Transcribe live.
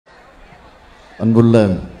அன்புள்ள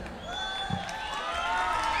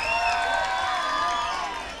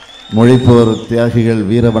மொழிப்போர் தியாகிகள்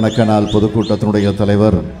வீர வணக்க நாள் பொதுக்கூட்டத்தினுடைய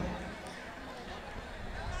தலைவர்,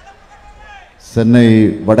 சென்னை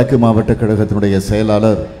வடக்கு மாவட்ட கழகத்தினுடைய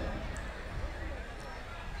செயலாளர்,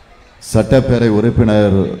 சட்டப்பேரவை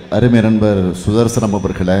உறுப்பினர் அருமை நண்பர் சுதர்சனம்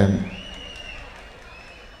அவர்களே,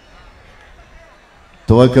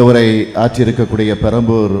 துவக்க உரை ஆற்றியிருக்கக்கூடிய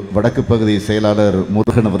பெரம்பூர் வடக்கு பகுதி செயலாளர்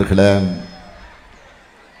முருகன் அவர்களே,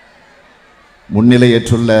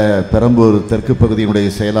 முன்னிலையேற்றுள்ள பெரம்பூர் தெற்கு பகுதியினுடைய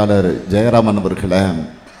செயலாளர் ஜெயராமன் அவர்களே,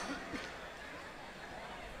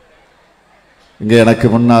 இங்கே எனக்கு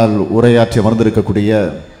முன்னால் உரையாற்றி அமர்ந்திருக்கக்கூடிய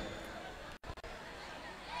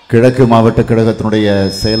கிழக்கு மாவட்ட கழகத்தினுடைய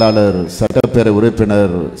செயலாளர் சட்டப்பேரவை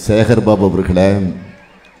உறுப்பினர் சேகர் பாபு அவர்களே,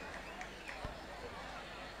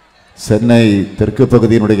 சென்னை தெற்கு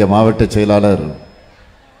பகுதியினுடைய மாவட்ட செயலாளர்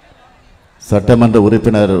சட்டமன்ற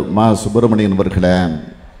உறுப்பினர் மா சுப்பிரமணியன் அவர்களே,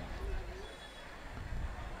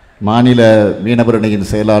 மாநில மீனவர் அணியின்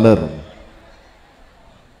செயலாளர்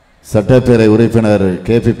சட்டப்பேரவை உறுப்பினர்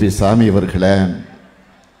KPP சாமி அவர்களே,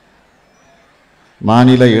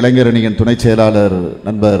 மாநில இளைஞர் அணியின் துணை செயலாளர்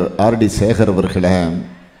நண்பர் RD சேகர் அவர்களே,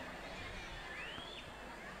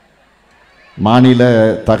 மாநில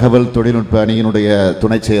தகவல் தொழில்நுட்ப அணியினுடைய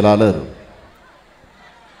துணை செயலாளர்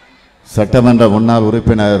சட்டமன்ற முன்னாள்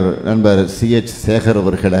உறுப்பினர் நண்பர் CH சேகர்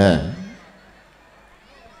அவர்களே,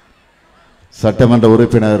 சட்டமன்ற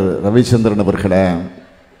உறுப்பினர் ரவிச்சந்திரன் அவர்களே,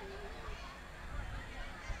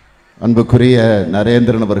 அன்புக்குரிய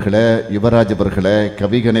நரேந்திரன் அவர்களே, யுவராஜ் அவர்களே,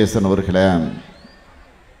 கவி கணேசன் அவர்களே,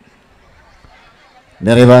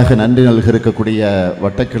 நிறைவாக நன்றி நல்கிருக்கக்கூடிய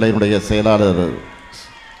வட்டக்கிளையினுடைய செயலாளர்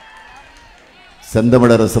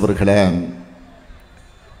செந்தமிழரசு அவர்களே,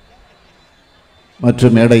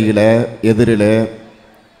 மற்றும் மேடையிலே எதிரிலே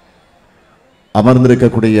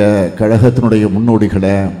அமர்ந்திருக்கக்கூடிய கழகத்தினுடைய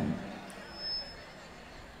முன்னோடிகளே,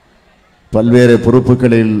 பல்வேறு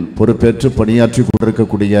பொறுப்புகளில் பொறுப்பேற்று பணியாற்றி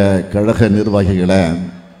கொண்டிருக்கக்கூடிய கழக நிர்வாகிகளே,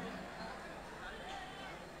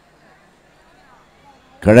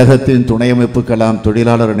 கழகத்தின் துணை அமைப்புக்கெல்லாம்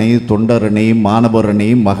தொழிலாளர் அணி, தொண்டர் அணி, மாணவர் அணி,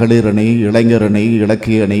 மகளிர் அணி, இளைஞர் அணி,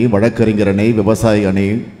 இலக்கிய அணி, வழக்கறிஞர் அணி, விவசாய அணி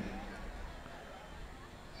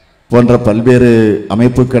போன்ற பல்வேறு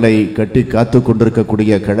அமைப்புகளை கட்டி காத்து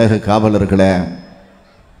கொண்டிருக்கக்கூடிய கழக காவலர்களே,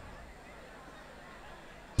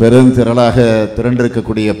 பெருந்திரளாக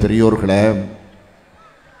திரண்டிருக்கக்கூடிய பெரியோர்களே,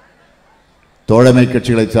 தோழமை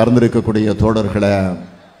கட்சிகளை சார்ந்திருக்கக்கூடிய தோழர்களே,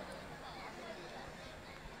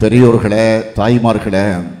 பெரியோர்களே, தாய்மார்களே,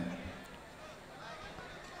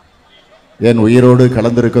 என் உயிரோடு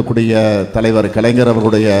கலந்திருக்கக்கூடிய தலைவர் கலைஞர்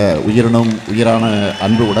அவர்களுடைய உயிரினும் உயிரான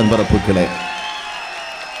அன்பு உடன்பிறப்புகளே,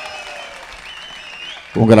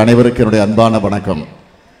 உங்கள் அனைவருக்கும் என்னுடைய அன்பான வணக்கம்.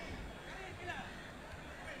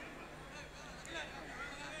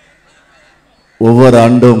 ஒவ்வொரு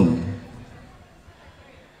ஆண்டும்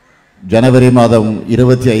ஜனவரி மாதம்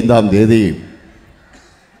 25ஆம் தேதி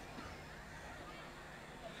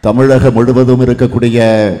தமிழகம் முழுவதும் இருக்கக்கூடிய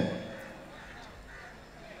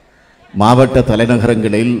மாவட்ட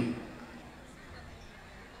தலைநகரங்களில்,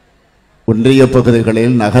 ஒன்றிய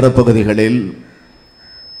பகுதிகளில், நகரப் பகுதிகளில்,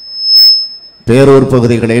 பேரூர்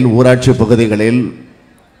பகுதிகளில், ஊராட்சி பகுதிகளில்,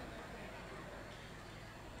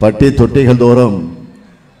 பட்டி தொட்டிகள் தோறும்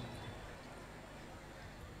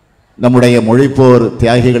நம்முடைய மொழிப்போர்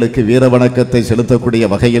தியாகிகளுக்கு வீர வணக்கத்தை செலுத்தக்கூடிய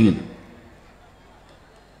வகையில்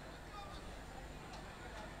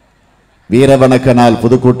வீர வணக்க நாள்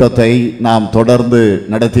பொதுக்கூட்டத்தை நாம் தொடர்ந்து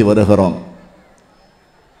நடத்தி வருகிறோம்.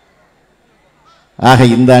 ஆக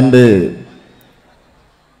இந்த ஆண்டு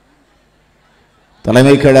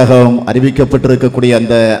தலைமை கழகம் அறிவிக்கப்பட்டிருக்கக்கூடிய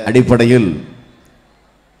அந்த அடிப்படையில்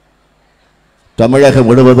தமிழகம்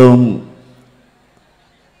முழுவதும்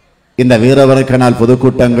இந்த வீர வணக்க நாள்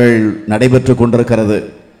பொதுக்கூட்டங்கள் நடைபெற்று கொண்டிருக்கிறது.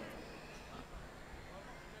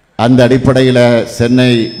 அந்த அடிப்படையில் சென்னை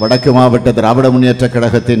வடக்கு மாவட்ட திராவிட முன்னேற்ற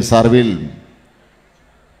கழகத்தின் சார்பில்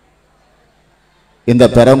இந்த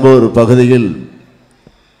பெரம்பூர் பகுதியில்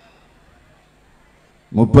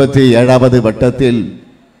 37வது வட்டத்தில்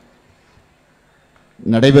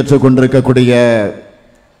நடைபெற்று கொண்டிருக்கக்கூடிய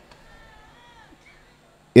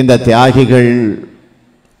இந்த தியாகிகள்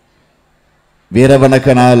வீர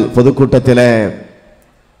வணக்க நாள் பொதுக்கூட்டத்தில்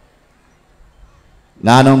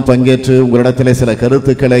நானும் பங்கேற்று உங்களிடத்தில் சில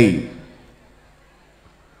கருத்துக்களை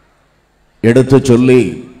எடுத்து சொல்லி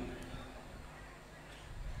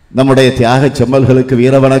நம்முடைய தியாக செம்மல்களுக்கு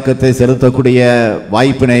வீர வணக்கத்தை செலுத்தக்கூடிய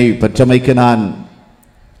வாய்ப்பினை பெற்றமைக்கு நான்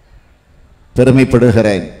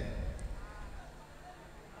பெருமைப்படுகிறேன்.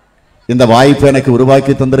 இந்த வாய்ப்பு எனக்கு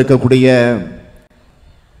உருவாக்கி தந்திருக்கக்கூடிய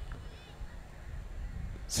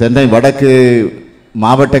சென்னை வடக்கு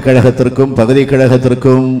மாவட்ட கழகத்திற்கும் பகுதி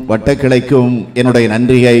கழகத்திற்கும் வட்டக்கிளைக்கும் என்னுடைய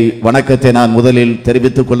நன்றியை வணக்கத்தை நான் முதலில்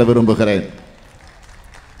தெரிவித்துக் கொள்ள விரும்புகிறேன்.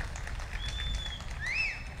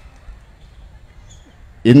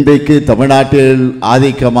 இன்றைக்கு தமிழ்நாட்டில்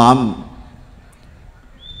ஆதிக்கமாம்.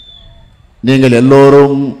 நீங்கள்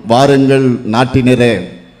எல்லோரும் வாருங்கள் நாட்டினரே.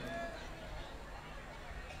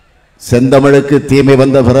 செந்தமிழுக்கு தீமை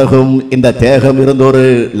வந்த பிறகும் இந்த தேகம் இருந்தொரு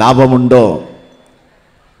லாபம் உண்டோ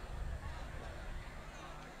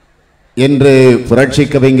என்று புரட்சி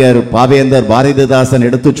கவிஞர் பாவேந்தர் பாரதிதாசன்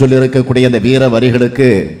எடுத்துச் சொல்லியிருக்கக்கூடிய அந்த வீர வரிகளுக்கு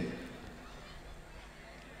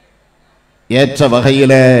ஏற்ற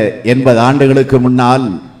வகையில் 80 ஆண்டுகளுக்கு முன்னால்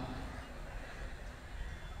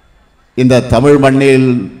இந்த தமிழ் மண்ணில்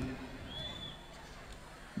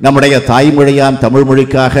நம்முடைய தாய்மொழியாம் தமிழ்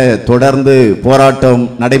மொழிக்காக தொடர்ந்து போராட்டம்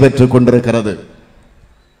நடைபெற்றுக் கொண்டிருக்கிறது.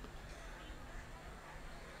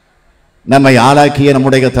 நம்மை ஆளாக்கிய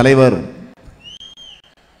நம்முடைய தலைவர்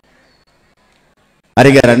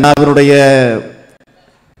அறிஞர் அண்ணாவினுடைய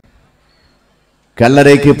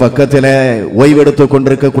கல்லறைக்கு பக்கத்தில் ஓய்வெடுத்துக்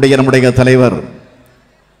கொண்டிருக்கக்கூடிய நம்முடைய தலைவர்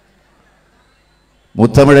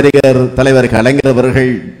முத்தமிழறிஞர் தலைவர் கலைஞர்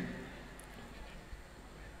அவர்கள்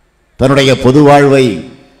தன்னுடைய பொது வாழ்வை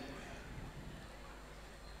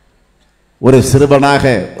ஒரு சிறுவனாக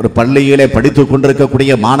ஒரு பள்ளியிலே படித்துக்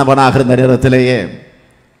கொண்டிருக்கக்கூடிய மாணவனாக இருந்த நேரத்திலேயே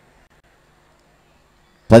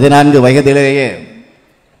 14 வயதிலேயே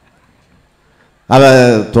அவர்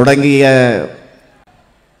தொடங்கிய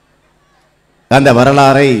அந்த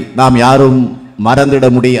வரலாறை நாம் யாரும் மறந்திட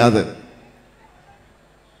முடியாது.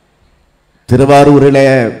 திருவாரூரிலே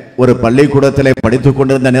ஒரு பள்ளிக்கூடத்திலே படித்துக்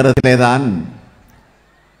கொண்டிருந்த நேரத்திலே தான்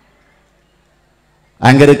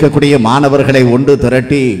அங்கிருக்கக்கூடிய மாணவர்களை ஒன்று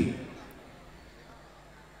திரட்டி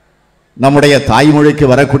நம்முடைய தாய்மொழிக்கு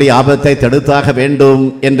வரக்கூடிய ஆபத்தை தடுத்தாக வேண்டும்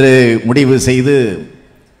என்று முடிவு செய்து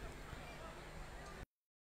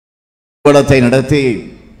ஊர்வலத்தை நடத்தி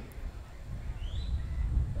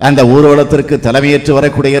அந்த ஊர்வலத்திற்கு தலைமையேற்று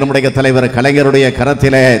வரக்கூடிய நம்முடைய தலைவர் கலைஞருடைய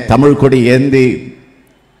கரத்திலே தமிழ் கொடி ஏந்தி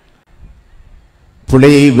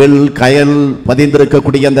புலி வில் கயல்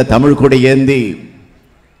பதிந்திருக்கக்கூடிய அந்த தமிழ் கொடி ஏந்தி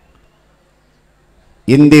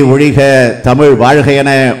இந்தி ஒழிக தமிழ் வாழ்க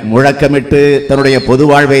என முழக்கமிட்டு தன்னுடைய பொது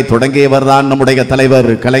வாழ்வை தொடங்கியவர் தான் நம்முடைய தலைவர்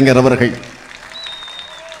கலைஞர் அவர்கள்.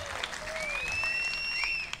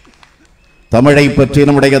 தமிழை பற்றி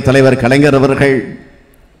நம்முடைய தலைவர் கலைஞர் அவர்கள்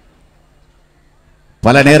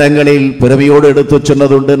பல நேரங்களில் பெருமையோடு எடுத்துச்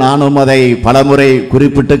சொன்னதுண்டு. நானும் அதை பலமுறை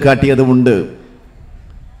குறிப்பிட்டு காட்டியது உண்டு.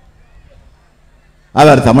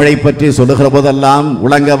 அவர் தமிழை பற்றி சொல்லுகிற போதெல்லாம்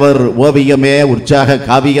உலங்கவர் ஓவியமே உற்சாக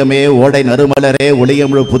காவியமே ஓடை நறுமலரே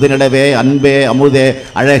ஒளியமிழ் புதுநிலவே அன்பே அமுதே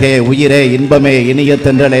அழகே உயிரே இன்பமே இனிய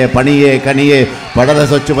தென்றலே பணியே கனியே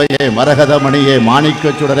படரச சுவையே மரகத மணியே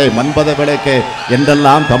மாணிக்க சுடரே மன்பத விளக்கே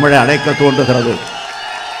என்றெல்லாம் தமிழை அழைக்க தோன்றுகிறது.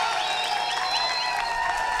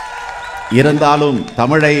 இருந்தாலும்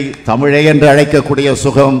தமிழை தமிழே என்று அழைக்கக்கூடிய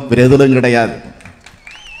சுகம் வேறு எதிலும் கிடையாது.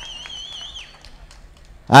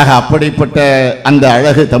 ஆக அப்படிப்பட்ட அந்த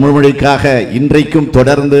அழகு தமிழ் மொழிக்காக இன்றைக்கும்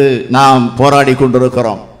தொடர்ந்து நாம் போராடி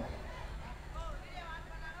கொண்டிருக்கிறோம்.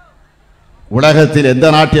 உலகத்தில் எந்த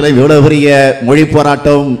நாட்டிலும் இவ்வளவு பெரிய மொழி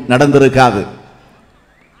போராட்டம் நடந்திருக்காது.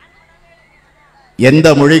 எந்த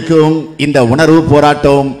மொழிக்கும் இந்த உணர்வு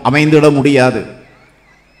போராட்டம் அமைந்திட முடியாது.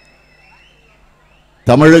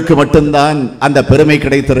 தமிழுக்கு மட்டும்தான் அந்த பெருமை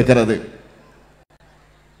கிடைத்திருக்கிறது.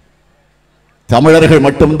 தமிழர்கள்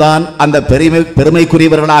மட்டும்தான் அந்த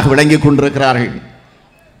பெருமைக்குரியவர்களாக விளங்கிக் கொண்டிருக்கிறார்கள்.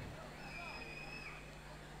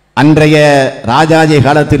 அன்றைய ராஜாஜி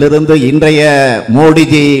காலத்திலிருந்து இன்றைய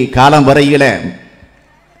மோடிஜி காலம் வரையில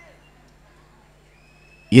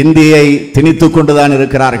இந்தியை திணித்துக் கொண்டுதான்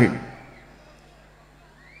இருக்கிறார்கள்.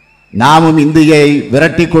 நாமும் இந்தியை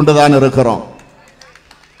விரட்டி கொண்டுதான் இருக்கிறோம்.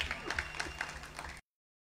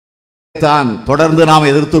 தொடர்ந்து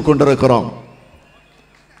நாம் எதிர்த்துக் கொண்டிருக்கிறோம்.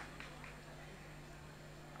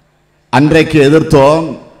 அன்றைக்கு எதிர்த்தோம்,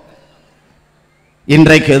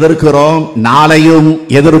 இன்றைக்கு எதிர்க்கிறோம், நாளையும்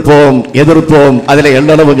எதிர்ப்போம் எதிர்ப்போம். அதில்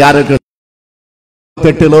எல்லளவு யாருக்கு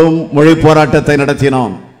மொழி போராட்டத்தை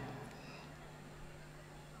நடத்தினோம்.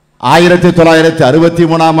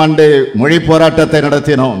 1963ஆம் ஆண்டு மொழி போராட்டத்தை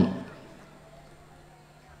நடத்தினோம்.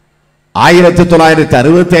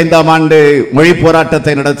 1965ஆம் ஆண்டு மொழி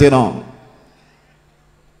போராட்டத்தை நடத்தினோம்.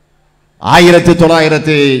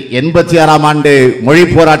 1986ஆம் ஆண்டு மொழி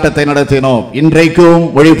போராட்டத்தை நடத்தினோம். இன்றைக்கும்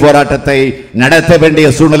மொழி போராட்டத்தை நடத்த வேண்டிய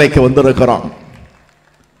சூழ்நிலைக்கு வந்திருக்கிறோம்.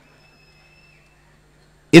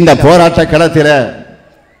 இந்த போராட்ட களத்தில்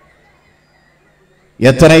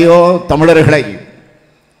எத்தனையோ தமிழர்களை,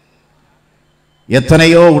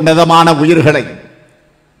 எத்தனையோ உன்னதமான உயிர்களை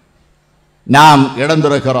நாம்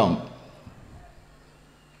இழந்திருக்கிறோம்.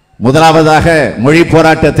 முதலாவதாக மொழி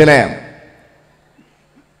போராட்டத்தில்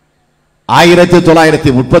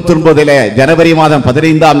 1939 ஜனவரி மாதம்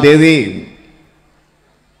 15ஆம் தேதி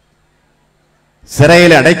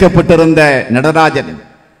சிறையில் அடைக்கப்பட்டிருந்த நடராஜன்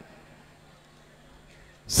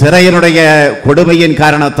சிறையினுடைய கொடுமையின்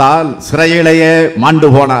காரணத்தால் சிறையிலேயே மாண்டு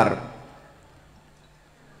போனார்.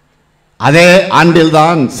 அதே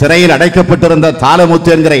ஆண்டில்தான் சிறையில் அடைக்கப்பட்டிருந்த தாளமுத்து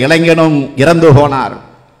என்கிற இளைஞனும் இறந்து போனார்.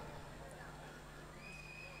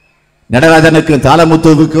 நடராஜனுக்கும்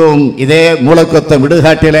தாளமுத்துவுக்கும் இதே மூலக்கொத்த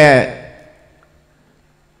விடுகாட்டிலே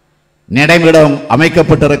நினைவிடம்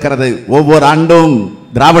அமைக்கப்பட்டிருக்கிறது. ஒவ்வொரு ஆண்டும்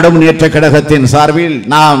திராவிட முன்னேற்ற கழகத்தின் சார்பில்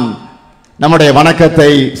நாம் நம்முடைய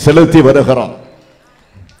வணக்கத்தை செலுத்தி வருகிறோம்.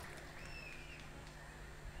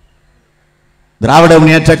 திராவிட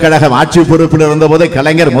முன்னேற்ற கழகம் ஆட்சி பொறுப்பில் இருந்தபோது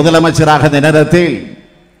கலைஞர் முதலமைச்சராக இந்த நேரத்தில்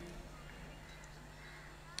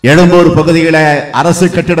எழும்பூர் பகுதியில் அரசு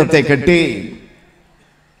கட்டிடத்தை கட்டி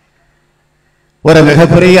ஒரு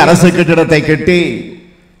மிகப்பெரிய அரசு கட்டிடத்தை கட்டி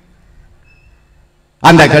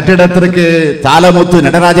அந்த கட்டிடத்திற்கு தாளமுத்து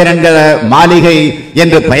நடராஜன் என்கிற மாளிகை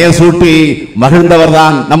என்று பெயர் சூட்டி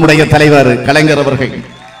மகிழ்ந்தவர்தான் நம்முடைய தலைவர் கலைஞர் அவர்கள்.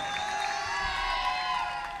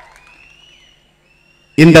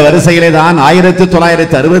 இந்த வரிசையிலே தான்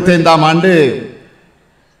 1965ஆம் ஆண்டு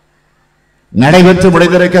நடைபெற்று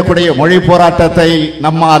முடிந்திருக்கக்கூடிய மொழி போராட்டத்தை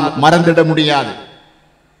நம்மால் மறந்திட முடியாது.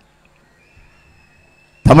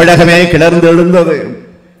 தமிழகமே கிளர்ந்து எழுந்தது.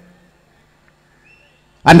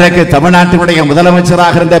 அன்றைக்கு தமிழ்நாட்டினுடைய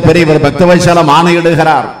முதலமைச்சராக இருந்த பெரியவர் பக்தவத்சலம்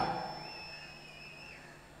ஆணையிடுகிறார்,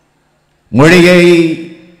 மொழியை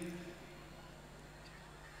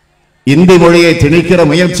இந்தி மொழியை திணிக்கிற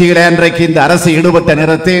முயற்சியில் அன்றைக்கு இந்த அரசு ஈடுபட்ட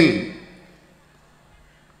நேரத்தில்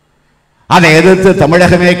அதை எதிர்த்து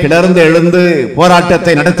தமிழகமே கிளர்ந்து எழுந்து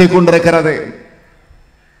போராட்டத்தை நடத்தி கொண்டிருக்கிறது.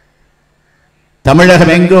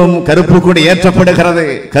 தமிழகம் எங்கும் கருப்பு கொடி ஏற்றப்படுகிறது,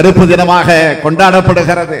 கருப்பு தினமாக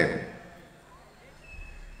கொண்டாடப்படுகிறது.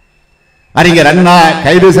 அறிஞர் அண்ணா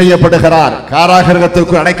கைது செய்யப்படுகிறார்,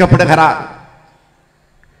 காராகிரகத்திற்கு அடைக்கப்படுகிறார்.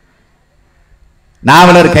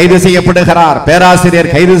 நாவலர் கைது செய்யப்படுகிறார்,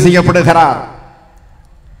 பேராசிரியர் கைது செய்யப்படுகிறார்,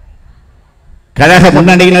 கழக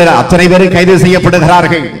முன்னணியினர் அத்தனை பேரும் கைது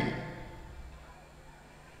செய்யப்படுகிறார்கள்.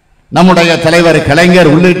 நம்முடைய தலைவர்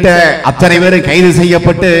கலைஞர் உள்ளிட்ட அத்தனை பேரும் கைது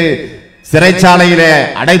செய்யப்பட்டு சிறைச்சாலையிலே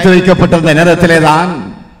அடைத்து வைக்கப்பட்டிருந்த நேரத்திலே தான்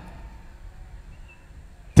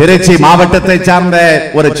திருச்சி மாவட்டத்தை சார்ந்த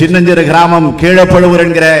ஒரு சின்னஞ்சிறு கிராமம் கீழப்பழுவூர்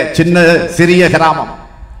என்கிற சின்ன சிறிய கிராமம்,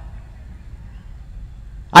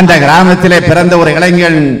 அந்த கிராமத்திலே பிறந்த ஒரு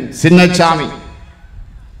இளைஞன் சின்னசாமி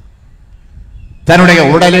தன்னுடைய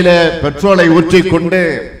உடலில் பெட்ரோலை ஊற்றிக்கொண்டு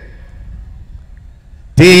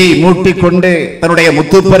தீ மூட்டிக்கொண்டு தன்னுடைய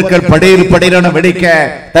முத்துப்பற்கள் படீர் படீரென வெடிக்க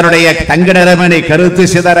தன்னுடைய தங்க நிறமனை கருத்து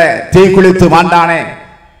சிதற தீ குளித்து மாண்டானே.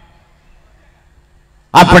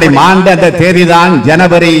 அப்படி மாண்ட அந்த தேதிதான்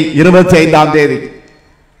ஜனவரி 25ஆம் தேதி.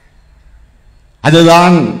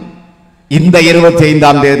 அதுதான் இந்த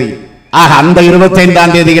 25ஆம் தேதி. ஆக அந்த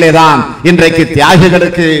 25ஆம் தேதியிலே தான் இன்றைக்கு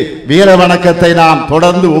தியாகிகளுக்கு வீர வணக்கத்தை நாம்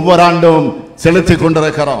தொடர்ந்து ஒவ்வொரு ஆண்டும் செலுத்திக்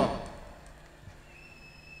கொண்டிருக்கிறோம்.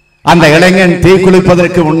 அந்த இளைஞன் தீ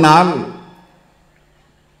குளிப்பதற்கு முன்னால்,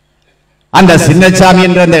 அந்த சின்னசாமி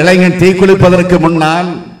என்ற அந்த இளைஞன் தீ குளிப்பதற்கு முன்னால்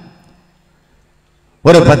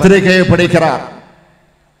ஒரு பத்திரிகையை படிக்கிறார்.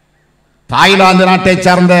 தாய்லாந்து நாட்டை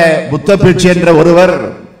சார்ந்த புத்த பிட்சு என்ற ஒருவர்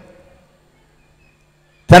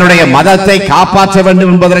தன்னுடைய மதத்தை காப்பாற்ற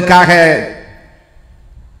வேண்டும் என்பதற்காக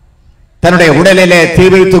தன்னுடைய உடலிலே தீ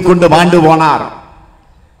வைத்துக் கொண்டு மாண்டு போனார்.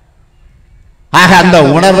 ஆக அந்த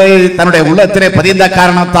உணர்வை தன்னுடைய உள்ளத்திலே பதிந்த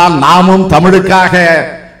காரணத்தால் நாமும் தமிழுக்காக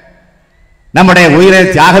நம்முடைய உயிரை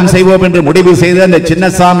தியாகம் செய்வோம் என்று முடிவு செய்து அந்த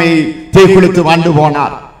சின்னசாமி தீக்குளித்து மாண்டு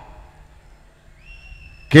போனார்.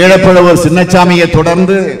 கீழப்பழுவூர் சின்னசாமியை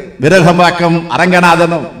தொடர்ந்து விருகம்பாக்கம்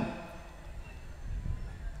அரங்கநாதனும்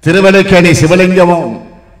திருவல்லிக்கேணி சிவலிங்கமும்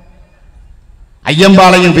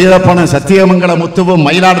ஐயம்பாளையம் வீரப்பனும் சத்தியமங்கல முத்துவும்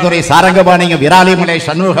மயிலாடுதுறை சாரங்கபாணியும் விராலிமலை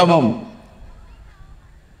சண்முகமும்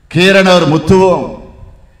கீரனூர் முத்துவும்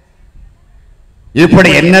இப்படி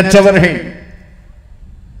எண்ணற்றவர்கள்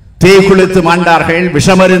தீ குளித்து மாண்டார்கள்,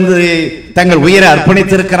 விஷமருந்து தங்கள் உயிரை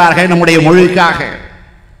அர்ப்பணித்திருக்கிறார்கள் நம்முடைய மொழிக்காக.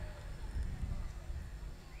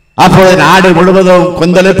 அப்பொழுது நாடு முழுவதும்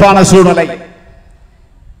கொந்தளிப்பான சூழ்நிலை.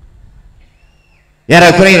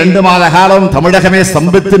 ஏறக்குறை 2 மாத காலம் தமிழகமே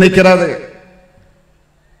ஸ்தம்பித்து நிற்கிறது.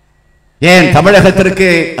 ஏன் தமிழகத்திற்கு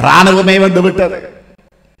ராணுவமே வந்துவிட்டது.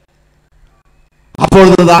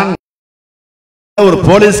 அப்பொழுதுதான் ஒரு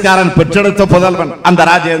போலீஸ்காரன் பெற்றெடுத்த புதல்வன் அந்த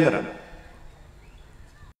ராஜேந்திரன்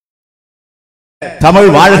தமிழ்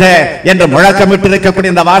வாழ்க என்று முழக்கமிட்டு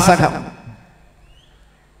இருக்கக்கூடிய இந்த வாசகம்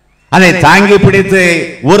அதை தாங்கி பிடித்து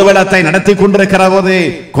ஊர்வலத்தை நடத்தி கொண்டிருக்கிற போது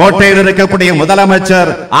கோட்டையில் இருக்கக்கூடிய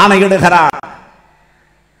முதலமைச்சர் ஆணையிடுகிறார்,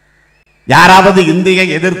 யாராவது இந்தியை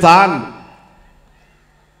எதிர்த்தால்,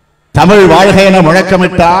 தமிழ் வாழ்க என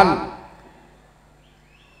முழக்கமிட்டால்,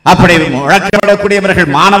 அப்படி முழக்கமிடக்கூடியவர்கள்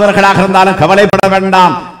மாணவர்களாக இருந்தாலும் கவலைப்பட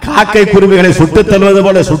வேண்டாம், காக்கை குருவிகளை சுட்டுத் தள்ளுவது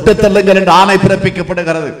போல சுட்டுத் தள்ளுங்கள் என்று ஆணை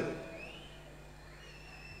பிறப்பிக்கப்படுகிறது.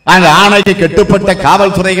 அந்த ஆணைக்கு கட்டுப்பட்ட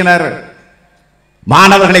காவல்துறையினர்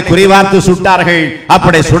மாணவர்களை குறிவார்த்து சுட்டார்கள்.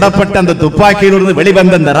 அப்படி சுடப்பட்ட அந்த துப்பாக்கியிலிருந்து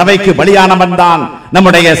வெளிவந்த அந்த ரவைக்கு பலியானவன் தான்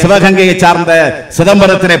நம்முடைய சிவகங்கையை சார்ந்த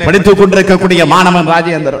சிதம்பரத்திலே படித்துக் கொண்டிருக்கக்கூடிய மாணவன்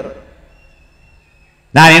ராஜேந்திரன்.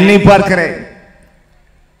 நான் எண்ணி பார்க்கிறேன்,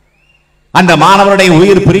 அந்த மாணவனுடைய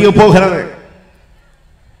உயிர் பிரிய போகிறது.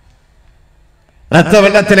 இரத்த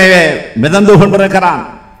வெள்ளத்திலே மிதந்து கொண்டிருக்கிறான்.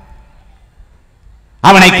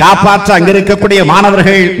 அவனை காப்பாற்ற அங்கிருக்கக்கூடிய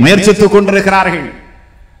மாணவர்கள் முயற்சித்துக் கொண்டிருக்கிறார்கள்.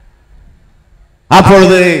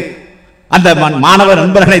 அப்பொழுது அந்த மாணவர்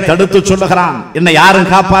நண்பர்களை தடுத்து சொல்லுகிறான், என்னை யாரும்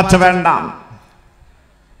காப்பாற்ற வேண்டாம்,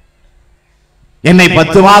 என்னை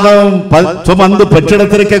 10 மாதம் சுமந்து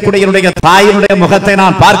பெற்றெடுத்திருக்கக்கூடிய என்னுடைய தாயினுடைய முகத்தை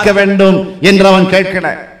நான் பார்க்க வேண்டும் என்று அவன் கேட்கல.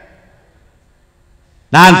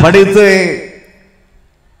 நான் படித்து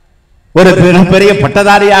ஒரு பெரிய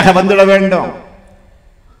பட்டதாரியாக வந்துவிட வேண்டும்,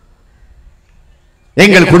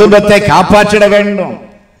 எங்கள் குடும்பத்தை காப்பாற்றிட வேண்டும்,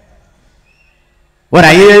 ஒரு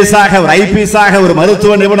IAS ஆக, ஒரு IPS ஆக, ஒரு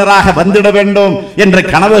மருத்துவ நிபுணராக வந்துட வேண்டும் என்று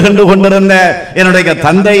கனவு கண்டு கொண்டிருந்த என்னுடைய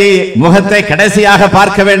தந்தையை முகத்தை கடைசியாக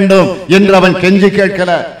பார்க்க வேண்டும் என்று அவன் கெஞ்சி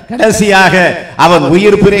கேட்கல. கடைசியாக அவன்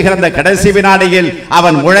உயிர் பிரிகிற அந்த கடைசி வினாடியில்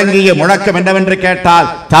அவன் முழங்கிய முழக்கம் என்னவென்று கேட்டால்,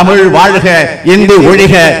 தமிழ் வாழ்க, இந்தி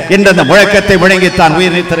ஒழிக என்ற அந்த முழக்கத்தை முழங்கித்தான்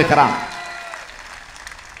உயிர் நீத்திருக்கிறான்.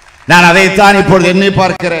 நான் அதைத்தான் இப்பொழுது எண்ணி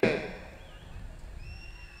பார்க்கிறேன்.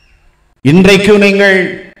 இன்றைக்கும் நீங்கள்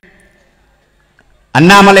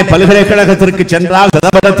அண்ணாமலை பல்கலைக்கழகத்திற்கு சென்றால்,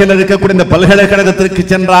 சிதம்பரத்தில் இருக்கக்கூடிய இந்த பல்கலைக்கழகத்திற்கு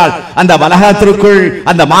சென்றால், அந்த வளாகத்திற்குள்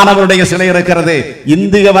அந்த மாணவருடைய சிலை இருக்கிறது.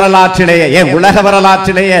 இந்திய வரலாற்றிலேயே, ஏன் உலக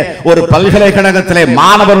வரலாற்றிலேயே ஒரு பல்கலைக்கழகத்திலே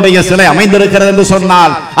மாணவருடைய சிலை அமைந்திருக்கிறது என்று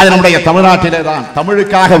சொன்னால் அது நம்முடைய தமிழ்நாட்டிலே தான்.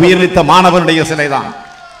 தமிழுக்காக உயிர்நீத்த மாணவருடைய சிலை தான்.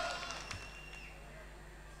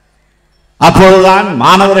 அப்பொழுதுதான்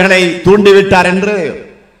மாணவர்களை தூண்டிவிட்டார் என்று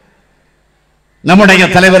நம்முடைய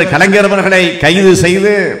தலைவர் கலைஞர் அவர்களை கைது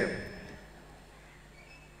செய்து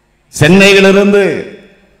சென்னையிலிருந்து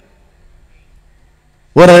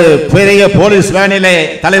ஒரு பெரிய போலீஸ் வேனிலே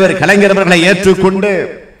தலைவர் கலைஞர் அவர்களை ஏற்றுக்கொண்டு,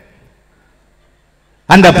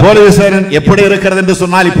 அந்த போலீஸ் வேன் எப்படி இருக்கிறது என்று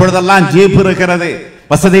சொன்னால், இப்பொழுதெல்லாம் ஜீப் இருக்கிறது,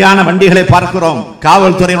 வசதியான வண்டிகளை பார்க்கிறோம்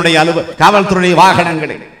காவல்துறையுடைய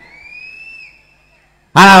வாகனங்களில்.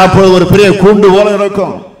 ஆனால் அப்பொழுது ஒரு பெரிய கூண்டு போல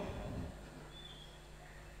இருக்கும்,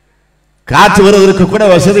 காற்று வருவதற்கு கூட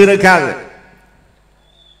வசதி இருக்காது.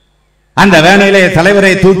 அந்த வேனையிலே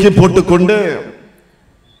தலைவரை தூக்கி போட்டுக்கொண்டு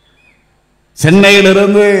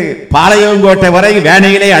சென்னையிலிருந்து பாளையங்கோட்டை வரை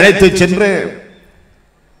வேனையிலே அழைத்து சென்று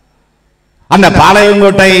அந்த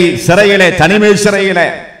பாளையங்கோட்டை சிறையிலே, தனிமை சிறையிலே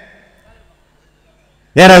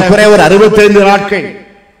ஏறக்குறைய ஒரு 65 நாட்கள்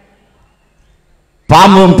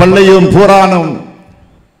பாம்பும் பள்ளியும் பூரானும்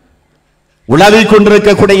உலவிக்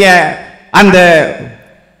கொண்டிருக்கக்கூடிய அந்த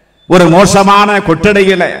ஒரு மோசமான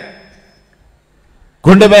கொட்டடையில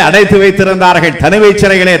கொண்டு போய் அடைத்து வைத்திருந்தார்கள். தனிமை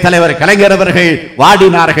சிறையிலே தலைவர் கலைஞர் அவர்கள்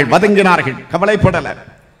வாடினார்கள், வதங்கினார்கள், கவலைப்படல.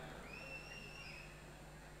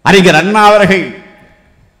 அறிஞர் அண்ணா அவர்கள்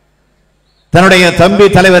தன்னுடைய தம்பி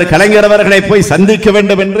தலைவர் கலைஞர் அவர்களை போய் சந்திக்க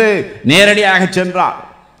வேண்டும் என்று நேரடியாக சென்றார்.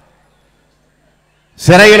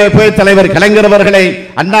 சிறையிலே போய் தலைவர் கலைஞர் அவர்களை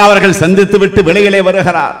அண்ணா அவர்கள் சந்தித்து விட்டு வெளியிலே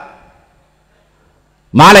வருகிறார்.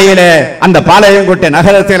 மாலையிலே அந்த பாளையங்கோட்டை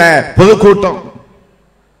நகரத்தில் பொதுக்கூட்டம்.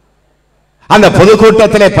 அந்த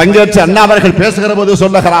பொதுக்கூட்டத்திலே பங்கேற்று அண்ணா அவர்கள் பேசுகிற போது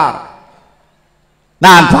சொல்லுகிறார்,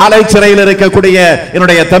 நான் பாளை சிறையில் இருக்கக்கூடிய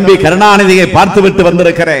என்னுடைய தம்பி கருணாநிதியை பார்த்துவிட்டு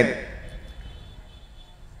வந்திருக்கிறேன்.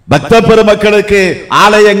 பக்த பெருமக்களுக்கு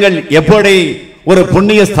ஆலயங்கள் எப்படி ஒரு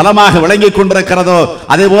புண்ணிய ஸ்தலமாக விளங்கிக் கொண்டிருக்கிறதோ,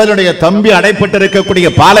 அதேபோல என்னுடைய தம்பி அடைப்பட்டிருக்கக்கூடிய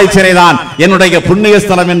பாளை சிறைதான் என்னுடைய புண்ணிய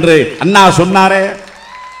ஸ்தலம் என்று அண்ணா சொன்னாரே.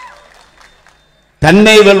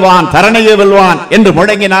 தன்னை வெல்வான் தரணையை வெல்வான் என்று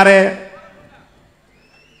முழங்கினாரே.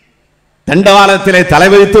 தண்டவாளத்திலே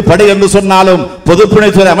தலைவைத்து படி என்று சொன்னாலும்,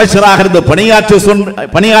 பொதுப்பணித்துறை அமைச்சராக இருந்து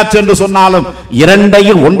பணியாற்று என்று சொன்னாலும்,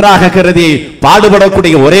 இரண்டையும் ஒன்றாக கருதி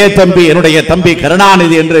பாடுபடக்கூடிய ஒரே தம்பி என்னுடைய தம்பி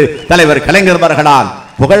கருணாநிதி என்று தலைவர் கலைஞர் அவர்களால்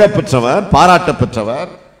புகழப்பெற்றவர், பாராட்ட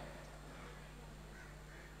பெற்றவர்.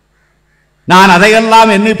 நான்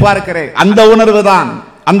அதையெல்லாம் எண்ணி பார்க்கிறேன். அந்த உணர்வு தான்,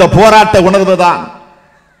 அந்த போராட்ட உணர்வு தான்,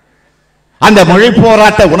 அந்த மொழி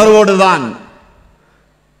போராட்ட உணர்வோடு தான்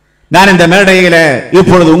நான் இந்த மேடையில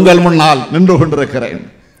இப்பொழுது உங்கள் முன்னால் நின்று கொண்டிருக்கிறேன்.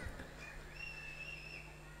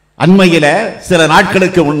 அண்மையில சில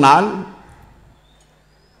நாட்களுக்கு முன்னால்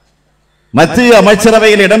மத்திய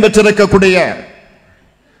அமைச்சரவையில் இடம்பெற்றிருக்கக்கூடிய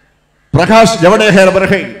பிரகாஷ் ரவணக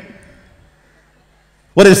அவர்கள்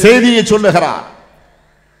ஒரு செய்தியை சொல்லுகிறார்.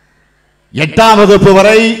 8ஆம் வகுப்பு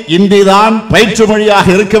வரை இந்திதான் பயிற்று மொழியாக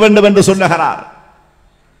இருக்க வேண்டும் என்று சொல்லுகிறார்.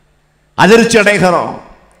 அதிர்ச்சி அடைகிறோம்.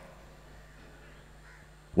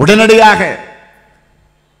 உடனடியாக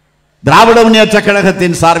திராவிட முன்னேற்ற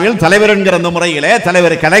கழகத்தின் சார்பில் தலைவர் என்கிற அந்த முறையிலே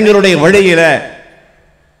தலைவர் கலைஞருடைய வழியில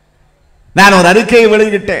நான் ஒரு அறிக்கையை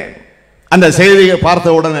வெளியிட்டேன். அந்த செய்தியை பார்த்த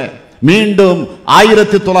உடனே மீண்டும்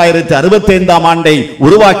 1965ஆம் ஆண்டை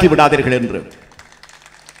உருவாக்கி விடாதீர்கள் என்று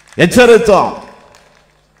எச்சரித்தோம்.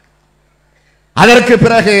 அதற்கு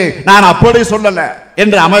பிறகு நான் அப்படி சொல்லல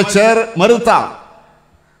என்று அமைச்சர் மறுத்தார்.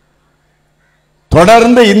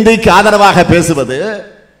 தொடர்ந்து இந்திக்கு ஆதரவாக பேசுவது,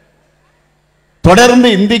 தொடர்ந்து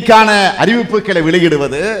இந்திக்கான அறிவிப்புகளை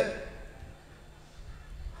வெளியிடுவது,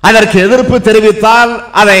 அதற்கு எதிர்ப்பு தெரிவித்தால்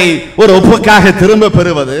அதை ஒரு ஒப்புக்காக திரும்ப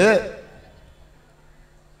பெறுவது,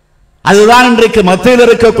 அதுதான் இன்றைக்கு மத்தியில்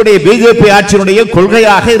இருக்கக்கூடிய பிஜேபி ஆட்சியினுடைய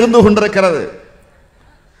கொள்கையாக இருந்து கொண்டிருக்கிறது.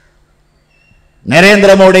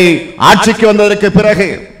 நரேந்திர மோடி ஆட்சிக்கு வந்ததற்கு பிறகு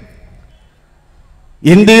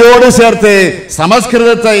இந்தியோடு சேர்த்து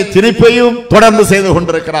சமஸ்கிருதத்தை திணிப்பையும் தொடர்ந்து செய்து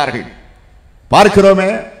கொண்டிருக்கிறார்கள். பார்க்கிறோமே,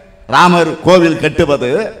 ராமர் கோவில்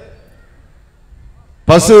கட்டுவது,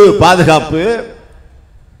 பசு பாதுகாப்பு,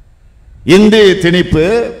 இந்தி திணிப்பு,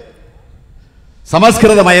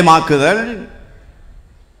 சமஸ்கிருத மயமாக்குதல்,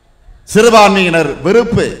 சிறுபான்மையினர்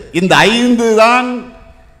வெறுப்பு, இந்த 5 தான்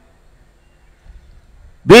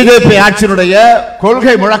பிஜேபி ஆட்சியினுடைய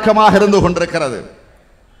கொள்கை முழக்கமாக இருந்து கொண்டிருக்கிறது.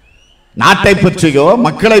 நாட்டை பற்றியோ,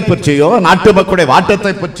 மக்களை பற்றியோ, நாட்டு மக்களுடைய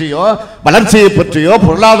வாட்டத்தை பற்றியோ, வளர்ச்சியை பற்றியோ,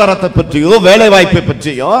 பொருளாதாரத்தை பற்றியோ, வேலை வாய்ப்பை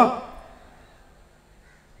பற்றியோ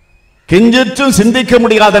கிஞ்சிற்றும் சிந்திக்க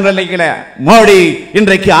முடியாத நிலையில மோடி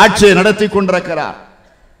இன்றைக்கு ஆட்சியை நடத்தி கொண்டிருக்கிறார்.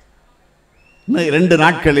 2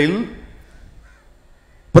 நாட்களில்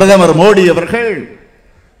பிரதமர் மோடி அவர்கள்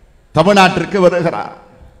தமிழ்நாட்டிற்கு வருகிறார்,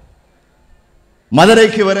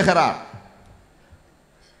 மதுரைக்கு வருகிறார்.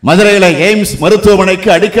 மதுரையில் எய்ம்ஸ் மருத்துவமனைக்கு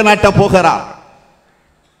அடிக்கல் நாட்ட போகிறார்.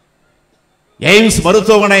 எய்ம்ஸ்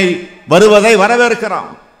மருத்துவமனை வருவதை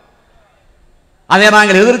வரவேற்கிறோம். அதை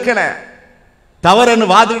நாங்கள் எதிர்க்கல, தவறு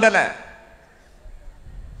வாதிடல.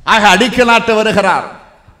 ஆக அடிக்கல் நாட்ட வருகிறார்.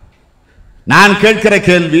 நான் கேட்கிற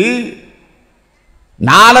கேள்வி,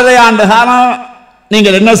 4.5 ஆண்டு காலம்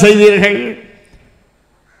நீங்கள் என்ன செய்தீர்கள்?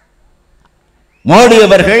 மோடி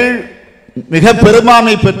அவர்கள் மிக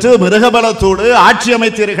பெரும்பான்மை பெற்று மிருகபலத்தோடு ஆட்சி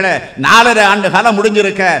அமைத்தீர்களே, 4.5 ஆண்டு காலம்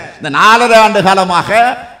முடிஞ்சிருக்க. இந்த 4.5 ஆண்டு காலமாக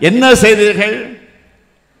என்ன செய்தீர்கள்?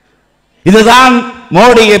 இதுதான்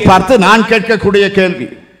மோடியை பார்த்து நான் கேட்கக்கூடிய கேள்வி.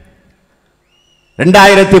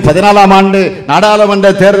 2014ஆம் ஆண்டு நாடாளுமன்ற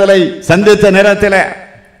தேர்தலை சந்தித்த நேரத்தில்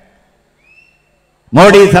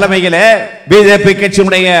மோடி தலைமையிலே பிஜேபி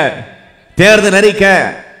கட்சியினுடைய தேர்தல் அறிக்கை,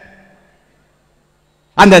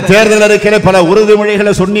 அந்த தேர்தல் அறிக்கையில் பல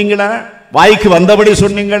உறுதிமொழிகளை சொன்னீங்களா? வாய்க்கு வந்தபடி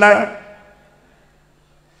சொன்னீங்களா?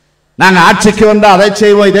 நாங்க ஆட்சிக்கு வந்தா அதை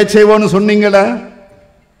செய்வோம் இதை செய்வோம்னு சொன்னீங்களா?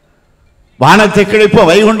 வானத்தை கிழிப்போம்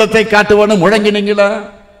வைகுண்டத்தை காட்டுவோன்னு முழங்கினீங்களா?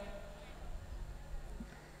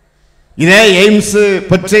 இதே எய்ம்ஸ்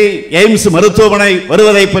பற்றி, எய்ம்ஸ் மருத்துவமனை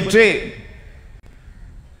வருவதை பற்றி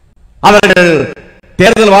அவர்கள்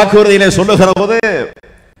தேர்தல் வாக்குறுதியிலே சொல்லுகிற போது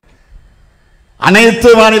அனைத்து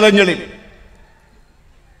மாநிலங்களில்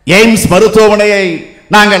எய்ம்ஸ் மருத்துவமனையை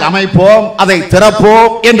நாங்கள் அமைப்போம், அதை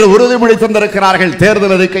திறப்போம் என்று உறுதிமொழி தந்திருக்கிறார்கள்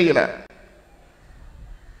தேர்தல் அறிக்கையில்.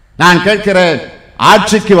 நான் கேட்கிறேன்,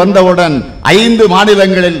 ஆட்சிக்கு வந்தவுடன் 5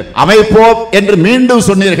 மாநிலங்களில் அமைப்போம் என்று மீண்டும்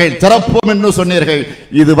சொன்னீர்கள், திறப்போம் என்று சொன்னீர்கள்.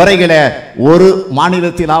 இதுவரையில ஒரு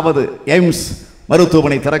மாநிலத்திலாவது எய்ம்ஸ்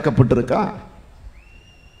மருத்துவமனை திறக்கப்பட்டிருக்கா?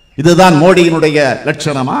 இதுதான் மோடியினுடைய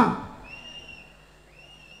லட்சணமா?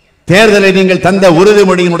 தேர்தலை நீங்கள் தந்த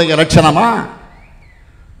உறுதிமொழியினுடைய லட்சணமா?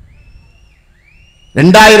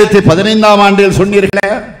 2015ஆம் ஆண்டில் சொன்னீர்களே,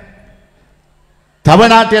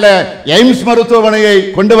 தமிழ்நாட்டில் எய்ம்ஸ் மருத்துவமனையை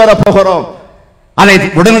கொண்டு வர போகிறோம், அதை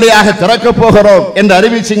உடனடியாக திறக்கப் போகிறோம் என்று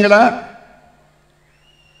அறிவிச்சீங்களா?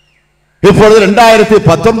 இப்பொழுது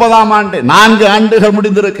 2019ஆம் ஆண்டு 4 ஆண்டுகள்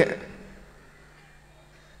முடிந்திருக்கு.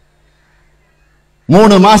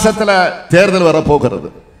 3 மாசத்துல தேர்தல் வரப்போகிறது.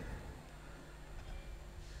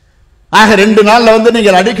 ஆக 2 நாள்ல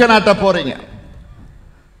நீங்கள் அடிக்கல் நாட்ட போறீங்க.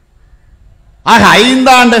 ஆக 5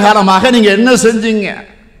 ஆண்டு காலமாக நீங்க என்ன செஞ்சீங்க?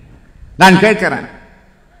 நான் கேட்கிறேன்.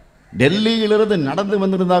 டெல்லியிலிருந்து நடந்து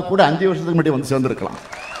வந்திருந்தா கூட 5 வருஷத்துக்கு முன்னாடி வந்து சேர்ந்திருக்கலாம்.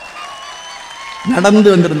 நடந்து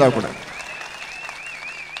வந்திருந்தா கூட.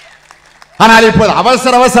 ஆனால் இப்போது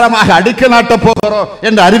அவசர அவசரமாக அடிக்கல் நாட்ட போகிறோம்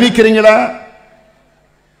என்று அறிவிக்கிறீங்களா?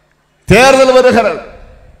 தேர்தல் வருகிறது.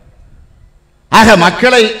 ஆக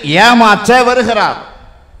மக்களை ஏமாற்ற வருகிறார்.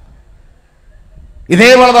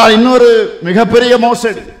 இதே போலதான் இன்னொரு மிகப்பெரிய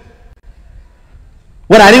மோசடி.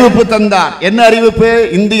 ஒரு அறிவிப்பு தந்தார். என்ன அறிவிப்பு?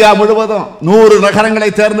 இந்தியா முழுவதும் 100 நகரங்களை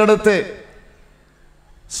தேர்ந்தெடுத்து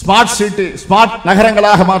ஸ்மார்ட் சிட்டி, ஸ்மார்ட்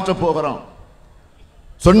நகரங்களாக மாற்றப் போகிறோம்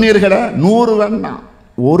சொன்னீர்களே. 100 வேண்டாம்,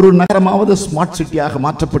 ஒரு நகரமாவது ஸ்மார்ட் சிட்டியாக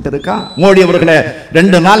மாற்றப்பட்டிருக்கா? மோடி அவர்களே,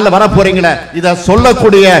 2 நாள்ல வர போறீங்களே, இத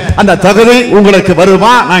சொல்லக்கூடிய அந்த தகுதி உங்களுக்கு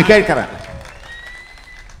வருமா? நான் கேட்கிறேன்.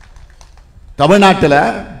 தமிழ்நாட்டில்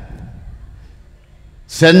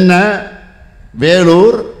சென்னை,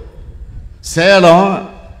 வேலூர், சேலம்,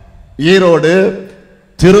 ஈரோடு,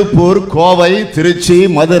 திருப்பூர், கோவை, திருச்சி,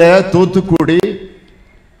 மதுரை, தூத்துக்குடி,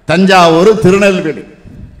 தஞ்சாவூர், திருநெல்வேலி,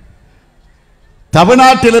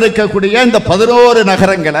 தமிழ்நாட்டில் இருக்கக்கூடிய இந்த 11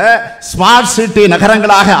 நகரங்களை ஸ்மார்ட் சிட்டி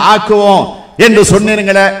நகரங்களாக ஆக்குவோம் என்று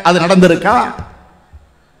சொன்னீங்களே, அது நடந்திருக்கா?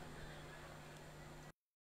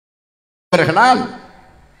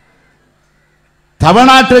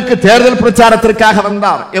 தமிழ்நாட்டிற்கு தேர்தல் பிரச்சாரத்திற்காக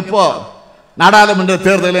வந்தார். எப்போ? நாடாளுமன்ற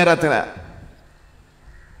தேர்தல் நேரத்தில்.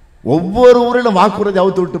 ஒவ்வொரு ஊரிலும் வாக்குறுதி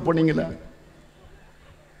அவுத்து விட்டு போனீங்களே,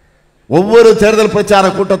 ஒவ்வொரு தேர்தல் பிரச்சார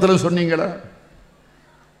கூட்டத்திலும் சொன்னீங்களே,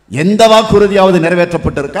 எந்த வாக்குறுதியாவது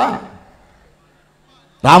நிறைவேற்றப்பட்டிருக்கா?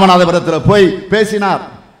 ராமநாதபுரத்தில் போய் பேசினார்.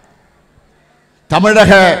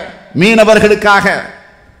 தமிழக மீனவர்களுக்காக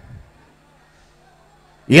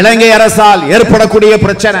இலங்கை அரசால் ஏற்படக்கூடிய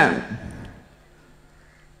பிரச்சனை,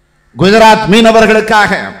 குஜராத்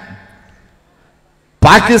மீனவர்களுக்காக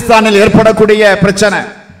பாகிஸ்தானில் ஏற்படக்கூடிய பிரச்சனை,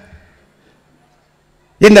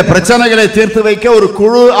 இந்த பிரச்சனைகளை தீர்த்து வைக்க ஒரு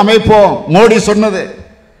குழு அமைப்போம். மோடி சொன்னது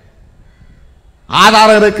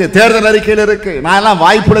ஆதாரம் இருக்கு, தேர்தல் அறிக்கையில் இருக்கு. நான் எல்லாம்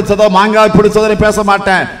வாய் பிடிச்சதோ மாங்காய் பிடிச்சதோ பேச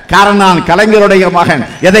மாட்டேன். காரணம், நான் கலைஞருடைய மகன்.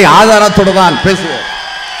 எதை ஆதாரத்தோடு தான் பேசுவேன்.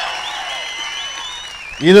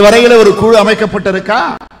 இதுவரையில் ஒரு குழு அமைக்கப்பட்டிருக்கா?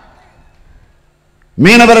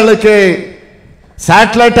 மீனவர்களுக்கு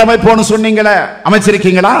சேட்டலைட் அமைப்போன்னு சொன்னீங்களே,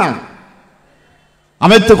 அமைச்சிருக்கீங்களா?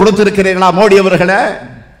 அமைத்து கொடுத்திருக்கிறீங்களா? மோடி அவர்களே,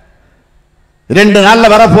 2 நாள்ல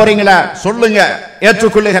வர போறீங்களா? சொல்லுங்க,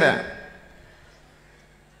 ஏற்றுக்கொள்ளுகிறேன்.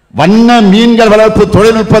 வண்ண மீன்கள் வளர்ப்பு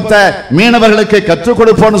தொழில்நுட்பத்தை மீனவர்களுக்கு கற்றுக்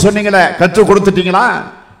கொடுப்போம்னு சொன்னீங்களே, கற்றுக் கொடுத்துட்டீங்களா?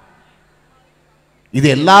 இது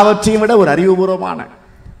எல்லாவற்றையும் விட ஒரு அறிவுபூர்வமான,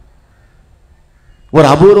 ஒரு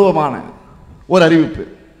அபூர்வமான ஒரு அறிவிப்பு.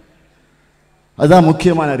 அதுதான்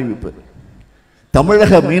முக்கியமான அறிவிப்பு.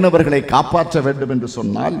 தமிழக மீனவர்களை காப்பாற்ற வேண்டும் என்று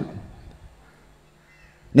சொன்னால்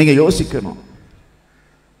நீங்க யோசிக்கணும்.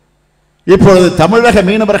 இப்பொழுது தமிழக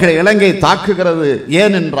மீனவர்களை இலங்கை தாக்குகிறது.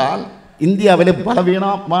 ஏனென்றால் இந்தியாவிலே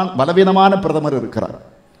பலவீனமான பிரதமர் இருக்கிறார்.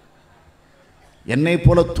 என்னை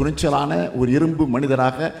போல துணிச்சலான ஒரு இரும்பு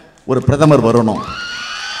மனிதராக ஒரு பிரதமர் வரணும்.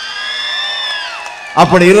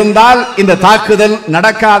 அப்படி இருந்தால் இந்த தாக்குதல்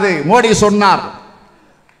நடக்காது. மோடி சொன்னார்,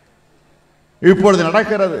 இப்பொழுது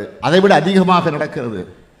நடக்கிறது, அதைவிட அதிகமாக நடக்கிறது.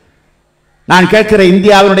 நான் கேட்கிற,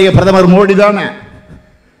 இந்தியாவினுடைய பிரதமர் மோடி தானே?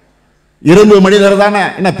 இரும்பு மனிதர் தானே?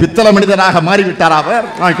 என்ன பித்தளை மனிதராக மாறிவிட்டார் அவர்?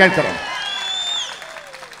 நான் கேட்கிறேன்.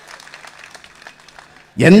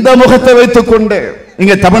 எந்த முகத்தை வைத்துக் கொண்டு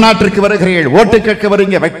இங்க தமிழ்நாட்டிற்கு வருகிறீர்கள்? ஓட்டு கேட்க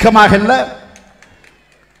வருங்க, வெட்கமாக இல்ல?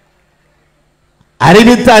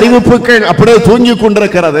 அறிவித்த அறிவிப்புகள் அப்படியே தூங்கிக்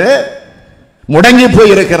கொண்டிருக்கிறது, முடங்கி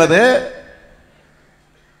போயிருக்கிறது.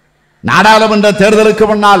 நாடாளுமன்ற தேர்தலுக்கு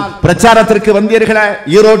முன்னால் பிரச்சாரத்திற்கு வந்தீர்களே,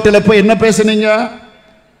 ஈரோட்டில் போய் என்ன பேசுனீங்க?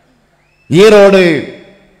 ஈரோடு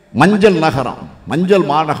மஞ்சள் நகரம், மஞ்சள்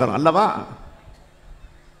மாநகரம் அல்லவா?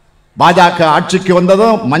 பாஜக ஆட்சிக்கு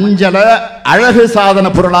வந்ததும் மஞ்சளை அழகு சாதன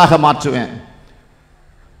பொருளாக மாற்றுவேன்,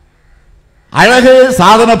 அழகு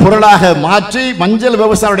சாதன பொருளாக மாற்றி மஞ்சள்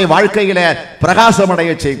விவசாயியுடைய வாழ்க்கையில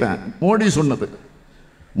பிரகாசமடைய செய்வேன். மோடி சொன்னது.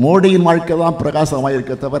 மோடியின் வாழ்க்கை தான் பிரகாசமாக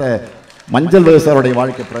இருக்க தவிர மஞ்சள் விவசாயியுடைய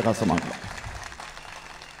வாழ்க்கை பிரகாசமாக.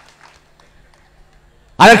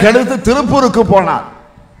 அதற்கடுத்து திருப்பூருக்கு போனார்.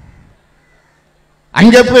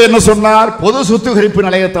 அங்கே போய் என்ன சொன்னார்? பொது சுத்திகரிப்பு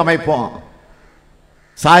நிலையத்தை அமைப்போம்.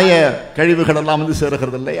 சாய கழிவுகள் எல்லாம் வந்து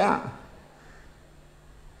சேருகிறது இல்லையா?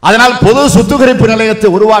 அதனால் பொது சுத்திகரிப்பு நிலையத்தை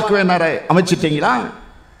உருவாக்குவேன். அமைச்சிட்டீங்களா?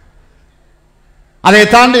 அதை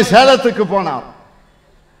தாண்டி சேலத்துக்கு போனார்.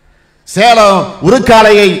 சேலம்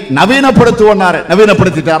உருக்காலையை நவீனப்படுத்துவார்.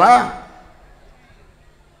 நவீனப்படுத்திட்டாரா?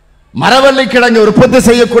 மரவள்ளி கிழங்கு உற்பத்தி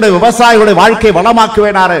செய்யக்கூடிய விவசாயிகளுடைய வாழ்க்கை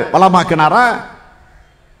வளமாக்கினாரா?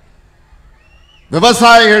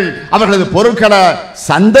 விவசாயிகள் அவர்களது பொருட்களை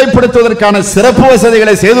சந்தைப்படுத்துவதற்கான சிறப்பு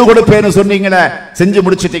வசதிகளை செய்து கொடுப்பேன்னு சொன்னீங்களே, செஞ்சு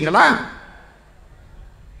முடிச்சிட்டீங்களா?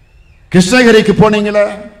 கிருஷ்ணகிரிக்கு போனீங்களே,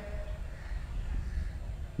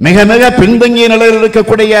 மிக மிக பின்தங்கிய நிலையில்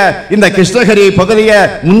இருக்கக்கூடிய இந்த கிருஷ்ணகிரி பகுதியை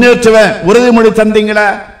முன்னேற்ற உறுதிமொழி தந்தீங்களே,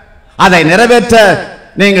 அதை நிறைவேற்ற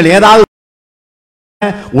நீங்கள் ஏதாவது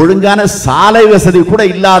ஒழுங்கான சாலை வசதி கூட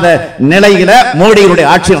இல்லாத நிலையில மோடியுடைய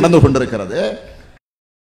ஆட்சி நடந்து கொண்டிருக்கிறது.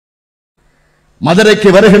 மதுரைக்கு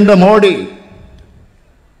வருகின்ற மோடி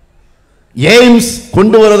எய்ம்ஸ்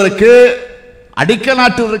கொண்டு வருவதற்கு அடிக்கல்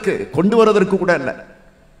நாட்டுவதற்கு கொண்டு வருவதற்கு கூட இல்லை.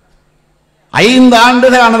 5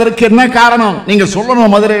 ஆண்டுகள் ஆனதற்கு என்ன காரணம் நீங்க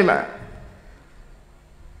சொல்லணும். மதுரையில்,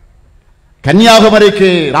 கன்னியாகுமரிக்கு,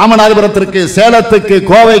 ராமநாதபுரத்திற்கு, சேலத்துக்கு,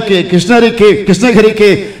 கோவைக்கு, கிருஷ்ணகிரிக்கு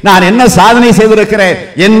நான் என்ன சாதனை செய்திருக்கிறேன்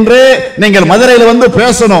என்று நீங்கள் மதுரையில் வந்து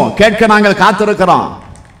பேசணும். கேட்க நாங்கள் காத்திருக்கிறோம்.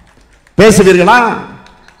 பேசுவீர்களா?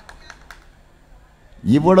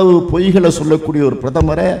 இவ்வளவு பொய்களை சொல்லக்கூடிய ஒரு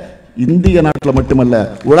பிரதமரை இந்திய நாட்டில் மட்டுமல்ல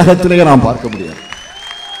உலகத்திலேயே நாம் பார்க்க முடியாது.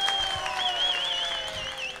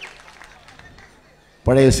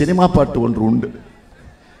 பழைய சினிமா பாட்டு ஒன்று உண்டு.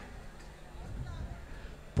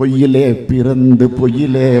 பொய்யிலே பிறந்து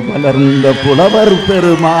பொய்யிலே வளர்ந்த புலவர்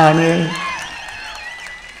பெருமானே.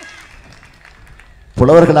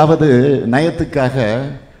 புலவர்களாவது நயத்துக்காக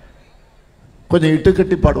கொஞ்சம்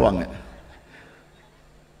இட்டுக்கட்டி பாடுவாங்க.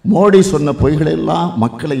 மோடி சொன்ன பொய்களை எல்லாம்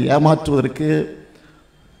மக்களை ஏமாற்றுவதற்கு,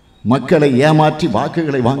 மக்களை ஏமாற்றி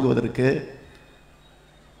வாக்குகளை வாங்குவதற்கு.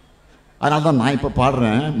 அதனால தான் நான் இப்போ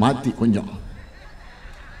பாடுறேன் மாற்றி கொஞ்சம்.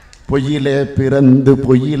 பொய்யிலே பிறந்து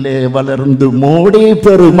பொய்யிலே வளர்ந்து மோடி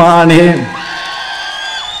பெருமானே.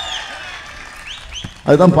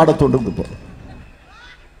 அதுதான் பாட தோன்றுது. இப்போ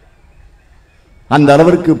அந்த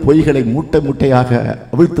அளவிற்கு பொய்களை மூட்டை மூட்டையாக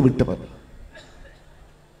அவிழ்த்து விட்டவர்.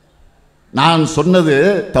 நான் சொன்னது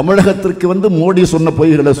தமிழகத்திற்கு வந்து மோடி சொன்ன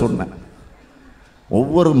பொய்களை சொன்னேன்.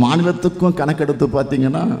 ஒவ்வொரு மாநிலத்துக்கும் கணக்கெடுத்து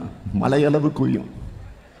பார்த்தீங்கன்னா மலையளவு குய்யும்.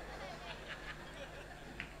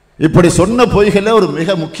 இப்படி சொன்ன பொய்களில் ஒரு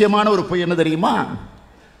மிக முக்கியமான ஒரு பொய் என்ன தெரியுமா?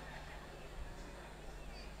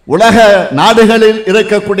 உலக நாடுகளில்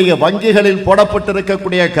இருக்கக்கூடிய வங்கிகளில்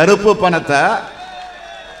போடப்பட்டிருக்கக்கூடிய கருப்பு பணத்தை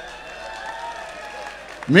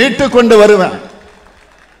மீட்டு கொண்டு வருவேன்.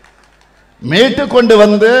 மீட்டு கொண்டு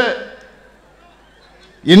வந்து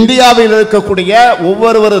இந்தியாவில் இருக்கக்கூடிய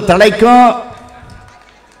ஒவ்வொரு தலைக்கும்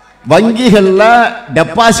வங்கிகள்ல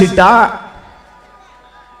டெபாசிட்டா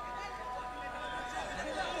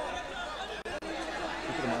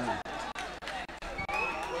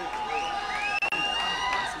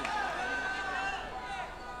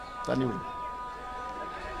தண்ணி விடு.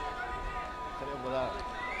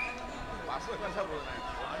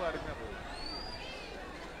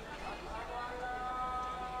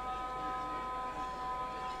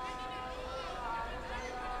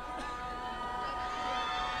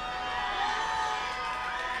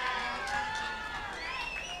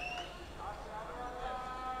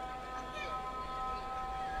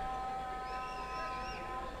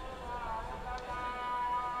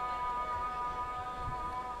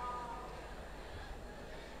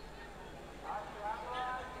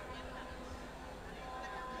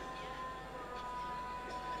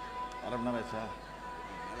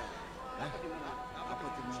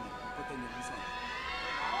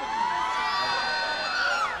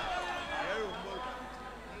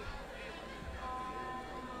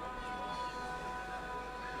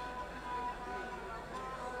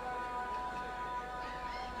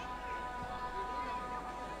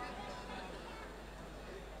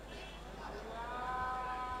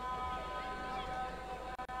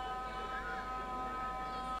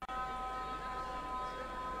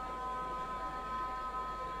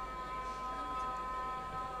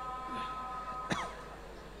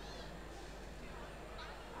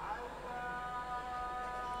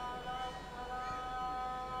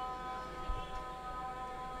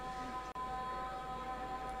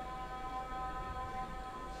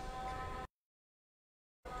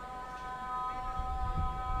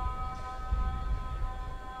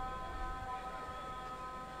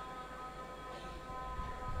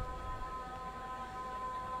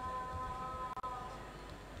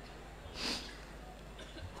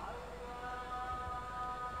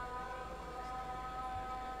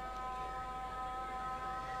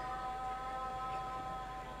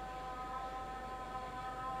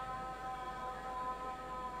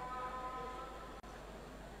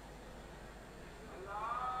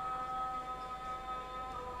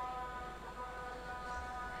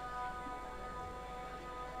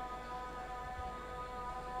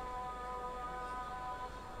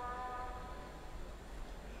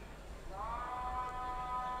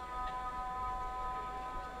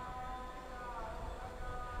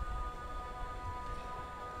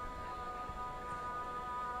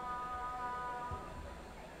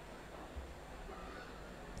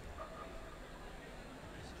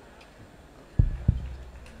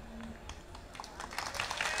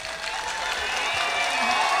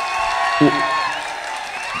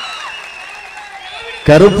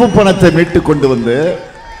 கருப்பு பணத்தை மீட்டு கொண்டு வந்து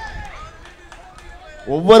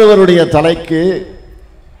ஒவ்வொருவருடைய தலைக்கு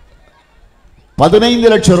 15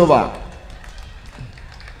 லட்சம் ரூபாய்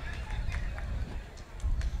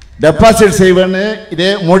டெபாசிட் செய்வேன்னு இதே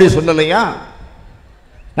மோடி சொல்லலையா?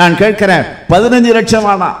 நான் கேட்கிறேன், 15 லட்சம்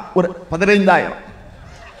வேணாம், ஒரு 15,000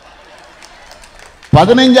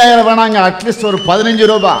 வேணாங்க, அட்லீஸ்ட் ஒரு 15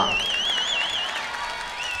 ரூபாய்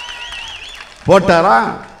போட்டாரா?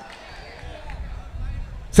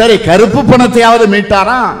 சரி, கருப்பு பணத்தையாவது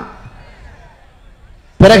மீட்டாரா?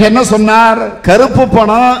 பிறகு என்ன சொன்னார்? கருப்பு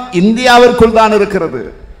பணம் இந்தியாவிற்குள் தான் இருக்கிறது,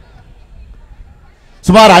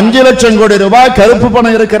 சுமார் 5 லட்சம் கோடி ரூபாய் கருப்பு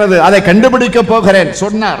பணம் இருக்கிறது, அதை கண்டுபிடிக்க போகிறேன்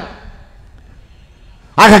சொன்னார்.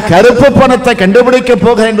 ஆக கருப்பு பணத்தை கண்டுபிடிக்க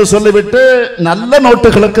போகிறேன் என்று சொல்லிவிட்டு நல்ல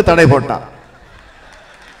நோட்டுகளுக்கு தடை போட்டார்.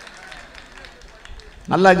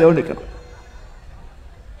 நல்லா கவனிக்கணும்.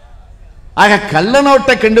 ஆக கள்ள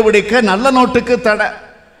நோட்டை கண்டுபிடிக்க நல்ல நோட்டுக்கு தடை.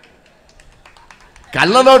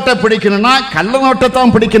 கள்ள நோட்டை பிடிக்கணும்னா கள்ள நோட்டை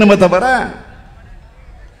தான் பிடிக்கணுமே தவிர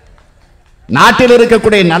நாட்டில்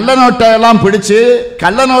இருக்கக்கூடிய நல்ல நோட்டை எல்லாம் பிடிச்சு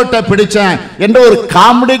கள்ள நோட்டை பிடிச்சேன் என்ற ஒரு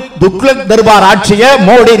காமெடி துக்ளக் தர்பார் ஆட்சியை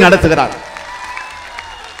மோடி நடத்துகிறார்.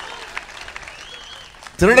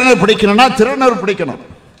 திருடனை பிடிக்கணும்னா திருடனர் பிடிக்கணும்.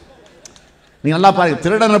 நீங்க நல்லா பாருங்க,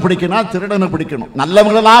 திருடனை பிடிக்கணும், திருடனை பிடிக்கணும்.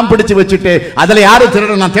 நல்லவங்களெல்லாம் பிடிச்சு வச்சுட்டு அதுல யாரு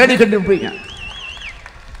திருடன் நான் தேடி கண்டுபிடிப்பீங்க.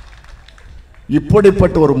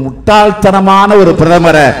 இப்படிப்பட்ட ஒரு முட்டாள்தனமான ஒரு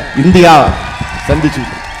பிரதமரை இந்தியா சந்திச்சு.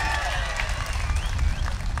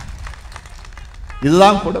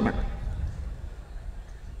 இதுதான் கொடுமை.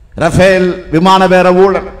 ரஃபேல் விமான வேற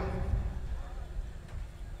ஊழல்,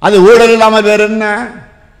 அது ஊழல் இல்லாமல் வேற என்ன?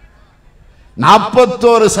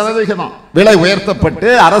 41% விலை உயர்த்தப்பட்டு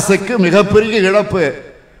அரசுக்கு மிகப்பெரிய இழப்பு.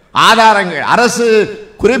 ஆதாரங்கள், அரசு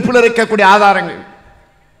குறிப்பில் இருக்கக்கூடிய ஆதாரங்கள்,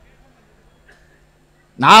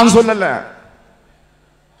 நான் சொல்லல,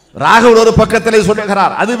 ராகுல் ஒரு பக்கத்தில்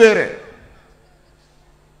சொல்லுகிறார், அது வேறு.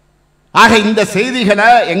 ஆக இந்த செய்திகளை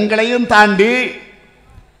எங்களையும் தாண்டி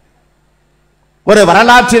ஒரு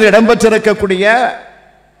வரலாற்றில் இடம்பெற்றிருக்கக்கூடிய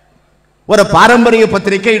ஒரு பாரம்பரிய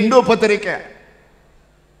பத்திரிகை இந்து பத்திரிகை,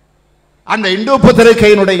 அந்த இந்து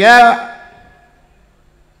பத்திரிகையினுடைய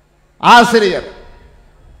ஆசிரியர்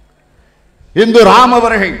இந்து ராம்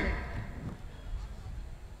அவர்கள்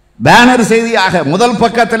பேனர் செய்தியாக முதல்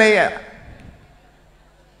பக்கத்திலேயே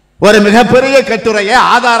ஒரு மிகப்பெரிய கட்டுரையை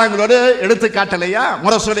ஆதாரங்களோடு எடுத்து காட்டலையா?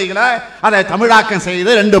 முரசொலிகளை அதை தமிழாக்கம்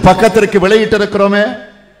செய்து 2 பக்கத்திற்கு வெளியிட்டு இருக்கிறோமே.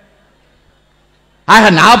 ஆக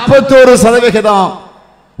 41%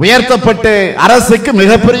 உயர்த்தப்பட்டு அரசுக்கு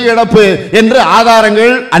மிகப்பெரிய இழப்பு என்று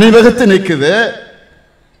ஆதாரங்கள் அணிவகுத்து நிற்குது.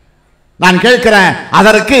 நான் கேட்கிறேன்,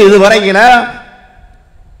 அதற்கு இதுவரையில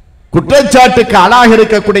குற்றச்சாட்டுக்கு ஆளாக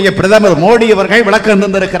இருக்கக்கூடிய பிரதமர் மோடி அவர்கள் விளக்கம்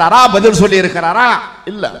தந்திருக்கிறாரா? பதில் சொல்லி இருக்கிறாரா?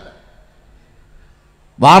 இல்ல.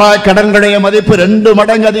 வாராய் கடன்களுடைய மதிப்பு 2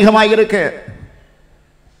 மடங்கு அதிகமாக இருக்கு.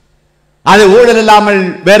 அது ஊழல் இல்லாமல்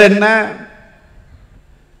வேற என்ன?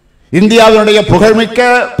 இந்தியாவினுடைய புகழ்மிக்க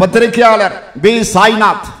பத்திரிகையாளர் பி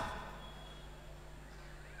சாய்நாத்,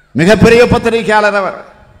 மிகப்பெரிய பத்திரிகையாளர், அவர்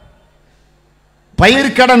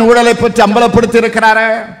பயிர்க்கடன் ஊழலை பற்றி அம்பலப்படுத்தி இருக்கிறார்.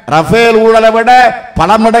 ரஃபேல் ஊழலை விட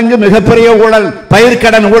பல மடங்கு மிகப்பெரிய ஊழல்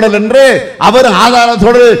பயிர்க்கடன் ஊழல் என்று அவர்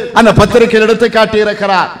ஆதாரத்தோடு அந்த பத்திரிகையில் எடுத்து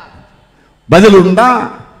காட்டியிருக்கிறார். பதில் உண்டா?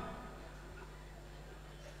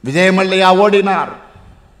 விஜய் மல்லையா ஓடினார்,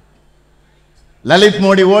 லலித்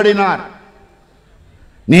மோடி ஓடினார்,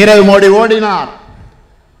 நீரவ் மோடி ஓடினார்,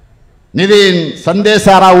 நிதின்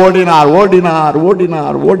சந்தேசாரா ஓடினார், ஓடினார்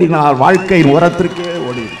ஓடினார் ஓடினார், வாழ்க்கையின் உரத்திற்கு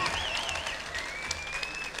ஓடினார்.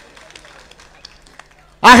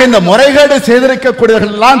 ஆக இந்த முறைகேடு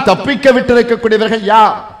செய்திருக்கக்கூடியவர்கள் எல்லாம் தப்பிக்க விட்டிருக்கக்கூடியவர்கள்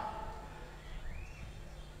யார்?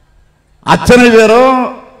 அத்தனை பேரும்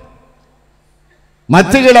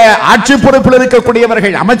மத்தியில ஆட்சி பொறுப்பில்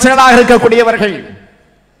இருக்கக்கூடியவர்கள், அமைச்சர்களாக இருக்கக்கூடியவர்கள்.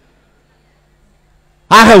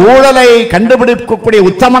 ஆக ஊழலை கண்டுபிடிக்கக்கூடிய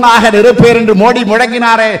உத்தமனாக இருப்பேர் என்று மோடி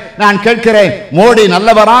முழங்கினாரே. நான் கேட்கிறேன், மோடி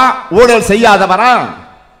நல்லவரா ஊழல் செய்யாதவரா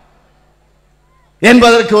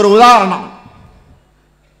என்பதற்கு ஒரு உதாரணம்.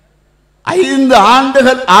 5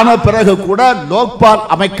 ஆண்டுகள் ஆன பிறகு கூட லோக்பால்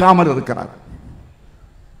அமைக்காமல் இருக்கிறார்.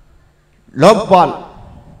 லோக்பால்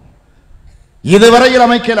இதுவரையில்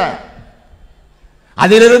அமைக்கல.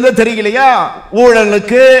 அதிலிருந்து தெரியலையா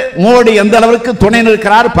ஊழலுக்கு மோடி எந்த அளவுக்கு துணை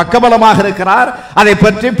நிற்கிறார், பக்கபலமாக இருக்கிறார், அதை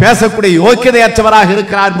பற்றி பேசக்கூடிய யோக்கியதையற்றவராக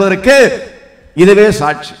இருக்கிறார் என்பதற்கு இதுவே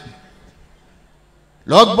சாட்சி.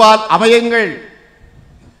 லோக்பால் அமையுங்கள்,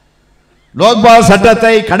 லோக்பால்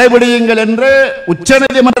சட்டத்தை கடைபிடியுங்கள் என்று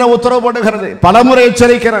உச்சநீதிமன்றம் உத்தரவு போடுகிறது, பலமுறை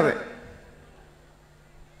எச்சரிக்கிறது.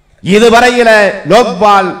 இதுவரையில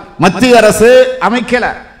லோக்பால் மத்திய அரசு அமைக்கல.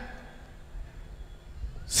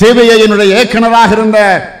 சிபிஐயினுடைய இயக்குநராக இருந்த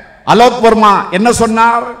அலோக் வர்மா என்ன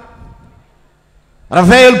சொன்னார்?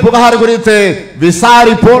 ரஃபேல் புகார் குறித்து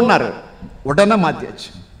விசாரிப்போன்னார். உடனே மாத்தியாச்சு.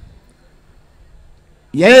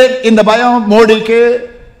 ஏன் இந்த பயம் மோடிக்கு?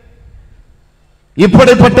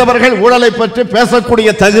 இப்படிப்பட்டவர்கள் ஊழலை பற்றி பேசக்கூடிய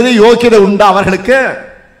தகுதி யோக்கியதை உண்டா அவர்களுக்கு?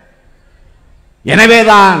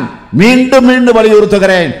 எனவேதான் மீண்டும் மீண்டும்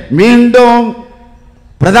வலியுறுத்துகிறேன், மீண்டும்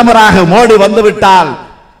பிரதமராக மோடி வந்துவிட்டால்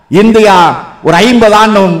இந்தியா ஒரு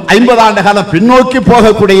 50 ஆண்டு காலம் பின்னோக்கி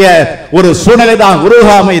போகக்கூடிய ஒரு சூழ்நிலை தான்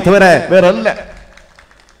உருவாமை தவிர வேறல்ல.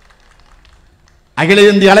 அகில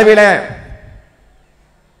இந்திய அளவில்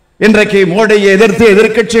இன்றைக்கு மோடியை எதிர்த்து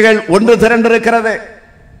எதிர்க்கட்சிகள் ஒன்று திரண்டிருக்கிறது.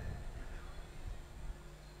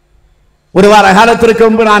 ஒரு வார காலத்திற்கு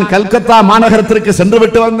முன்பு நான் கல்கத்தா மாநகரத்திற்கு சென்று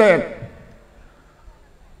விட்டு வந்தேன்.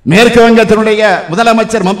 மேற்கு வங்கத்தினுடைய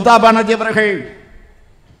முதலமைச்சர் மம்தா பானர்ஜி அவர்கள்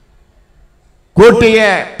கூட்டிய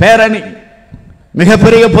பேரணி,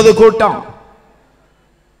 மிகப்பெரிய பொதுக்கூட்டம்,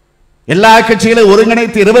 எல்லா கட்சிகளும்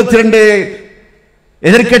ஒருங்கிணைத்து 22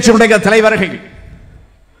 எதிர்க்கட்சியுடைய தலைவர்கள்,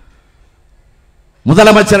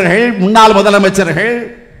 முதலமைச்சர்கள், முன்னாள் முதலமைச்சர்கள்,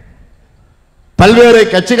 பல்வேறு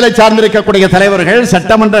கட்சிகளை சார்ந்திருக்கக்கூடிய தலைவர்கள்,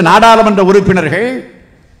 சட்டமன்ற நாடாளுமன்ற உறுப்பினர்கள்,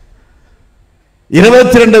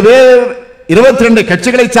 22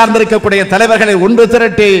 கட்சிகளை சார்ந்திருக்கக்கூடிய தலைவர்களை ஒன்று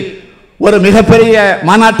திரட்டி ஒரு மிகப்பெரிய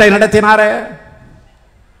மாநாட்டை நடத்தினார்.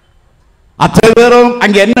 அத்தனை பேரும்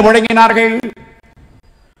அங்கே என்ன முழங்கினார்கள்?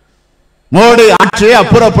 மோடி ஆட்சியை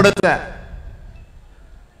அப்புறப்படுத்த.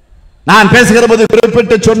 நான் பேசுகிற போது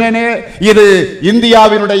குறிப்பிட்டு சொன்னேனே, இது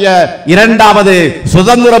இந்தியாவினுடைய 2வது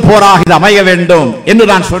சுதந்திர போராக இது அமைய வேண்டும் என்று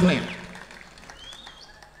நான் சொன்னேன்.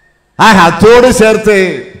 அத்தோடு சேர்த்து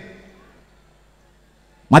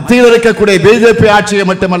மத்தியில் இருக்கக்கூடிய பிஜேபி ஆட்சியை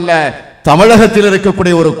மட்டுமல்ல, தமிழகத்தில்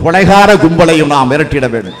இருக்கக்கூடிய ஒரு கொலைகார கும்பலையும் நாம் விரட்டிட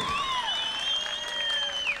வேண்டும்.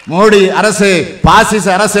 மோடி அரசு பாசிச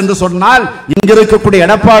அரசு என்று சொன்னால், இங்கு இருக்கக்கூடிய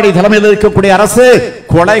எடப்பாடி தலைமையில் இருக்கக்கூடிய அரசு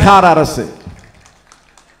கொலைகார அரசு.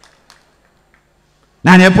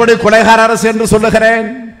 நான் எப்படி கொலைகார அரசு என்று சொல்லுகிறேன்?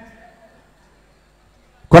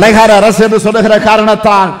 கொலைகார அரசு என்று சொல்லுகிற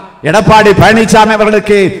காரணத்தால் எடப்பாடி பழனிசாமி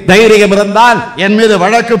அவர்களுக்கு தைரியம் இருந்தால் என் மீது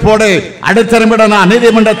வழக்கு போடு, அடுத்த நிமிடம் நான்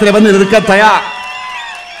நீதிமன்றத்தில் வந்து இருக்க தயார்.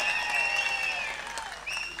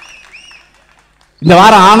 இந்த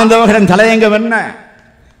வாரம் ஆனந்தவகடன் தலையங்கம் என்ன?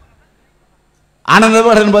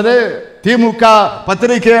 ஆனந்தவகடன் என்பது திமுக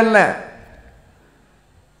பத்திரிகை அல்ல,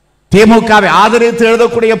 திமுகவை ஆதரித்து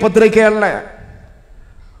எழுதக்கூடிய பத்திரிகை அல்ல,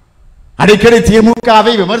 அடிக்கடி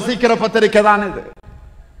திமுகவை விமர்சிக்கிற பத்திரிகை தான் இது.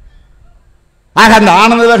 ஆக அந்த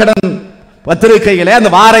ஆனந்தவகடன் பத்திரிகையிலே, அந்த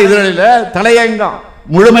வார இதழில் தலையங்கம்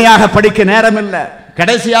முழுமையாக படிக்க நேரம் இல்லை.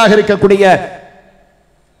 கடைசியாக இருக்கக்கூடிய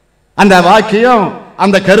அந்த வாக்கியம்,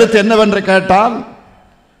 அந்த கருத்து என்னவென்று கேட்டால்,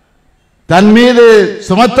 தன் மீது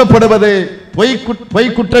சுமத்தப்படுவது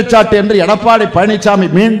பொய் குற்றச்சாட்டு என்று எடப்பாடி பழனிசாமி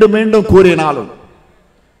மீண்டும் மீண்டும் கூறினாலும்,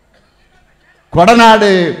 கொடநாடு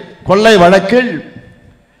கொள்ளை வழக்கில்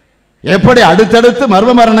எப்படி அடுத்தடுத்து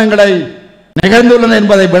மர்ம மரணங்களை நிகழ்ந்துள்ளன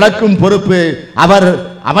என்பதை விளக்கும் பொறுப்பு அவர்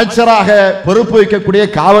அமைச்சராக பொறுப்பு வைக்கக்கூடிய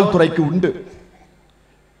காவல்துறைக்கு உண்டு.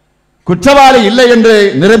 குற்றவாளி இல்லை என்று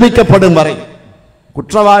நிரூபிக்கப்படும் வரை,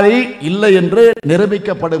 குற்றவாளி இல்லை என்று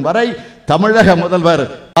நிரூபிக்கப்படும் வரை தமிழக முதல்வர்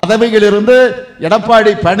பதவியில் இருந்து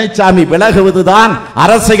எடப்பாடி பழனிசாமி விலகுவதுதான்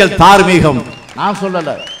அரசியல் தார்மீகம். நான்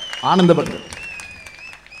சொல்லல, ஆனந்தவகடன்.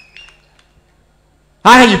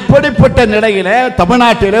 ஆக இப்படிப்பட்ட நிலையில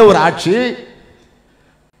தமிழ்நாட்டிலே ஒரு ஆட்சி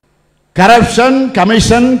கரப்ஷன்,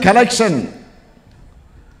 கமிஷன், கலெக்ஷன்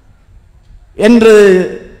என்று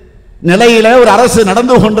நிலையில ஒரு அரசு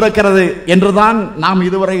நடந்து கொண்டிருக்கிறது என்றுதான் நாம்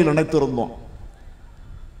இதுவரையில் நினைத்திருந்தோம்.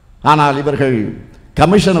 ஆனால் இவர்கள்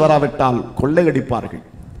கமிஷன் வராவிட்டால் கொள்ளையடிப்பார்கள்,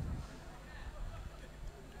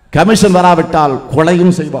 கமிஷன் வராவிட்டால்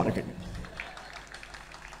கொலையும் செய்வார்கள்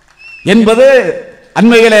என்பது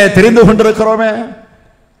அண்மையிலே தெரிந்து கொண்டிருக்கிறோமே.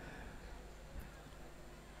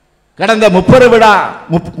 கடந்த 30 விழா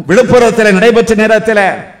விழுப்புரத்தில் நடைபெற்ற நேரத்தில்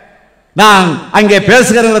நான் அங்கே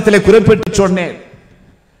பேசுகிற நேரத்தில் குறிப்பிட்டு சொன்னேன்,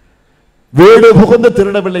 வீடு புகுந்து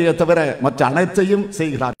திருடவில்லையே தவிர மற்ற அனைத்தையும்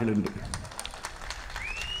செய்கிறார்கள் என்று.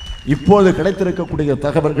 இப்போது கிடைத்திருக்கக்கூடிய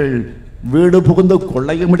தகவல்கள், வீடு புகுந்து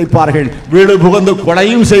கொள்ளையும் அடிப்பார்கள், வீடு புகுந்து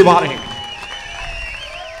கொலையும் செய்வார்கள்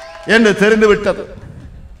என்று தெரிந்துவிட்டது.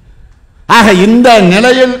 ஆக இந்த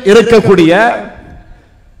நிலையில் இருக்கக்கூடிய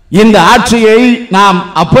இந்த ஆட்சியை நாம்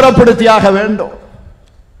அப்புறப்படுத்தியாக வேண்டும்.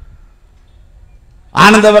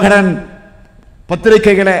 ஆனந்தவகடன்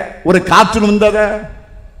பத்திரிகைகளை ஒரு கார்ட்டூன் வந்தது.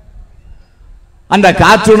 அந்த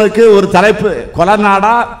கார்ட்டூனுக்கு ஒரு தலைப்பு,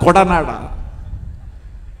 கொலநாடா கொடநாடா.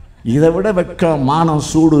 இதை விட வெட்கம், மானம்,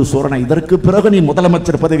 சூடு, சோரணை, இதற்கு பிறகு நீ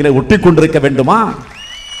முதலமைச்சர் பதவிகளை ஒட்டி கொண்டிருக்க வேண்டுமா?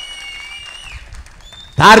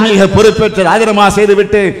 தார்மீக பொறுப்பேற்று ராஜினாமா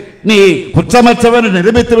செய்துவிட்டு நீ குற்றமற்றவன்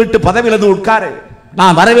நிரூபித்து விட்டு பதவியிலிருந்து உட்காரு.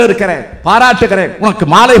 நான் வரவேற்கிறேன், பாராட்டுகிறேன், உனக்கு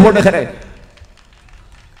மாலை போடுகிறேன்.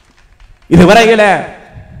 இதுவரையில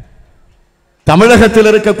தமிழகத்தில்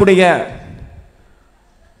இருக்கக்கூடிய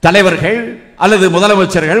தலைவர்கள் அல்லது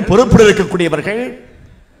முதலமைச்சர்கள், பொறுப்பில் இருக்கக்கூடியவர்கள்,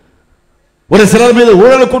 ஒரு சிலர் மீது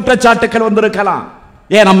ஊழல் குற்றச்சாட்டுகள் வந்திருக்கலாம்.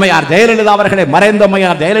 ஏன் அம்மையார் ஜெயலலிதா அவர்களே, மறைந்த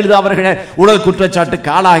அம்மையார் ஜெயலலிதா அவர்களே ஊழல் குற்றச்சாட்டுக்கு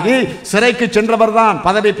ஆளாகி சிறைக்கு சென்றவர் தான்,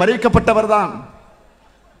 பதவி பறிக்கப்பட்டவர் தான்.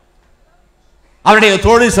 அவருடைய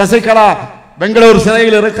தோழி சசிகலா பெங்களூர்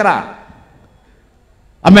சிறையில் இருக்கிறார்.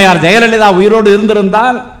 அம்மையார் ஜெயலலிதா உயிரோடு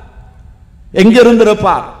இருந்திருந்தால்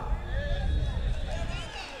எங்கிருந்திருப்பார்?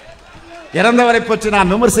 இறந்தவரை பற்றி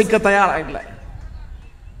நான் விமர்சிக்க தயாராக இல்லை.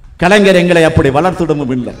 கலைஞர் எங்களை அப்படி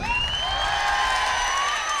வளர்த்திடமும் இல்லை.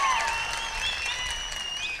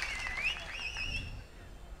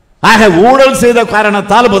 ஆக ஊழல் செய்த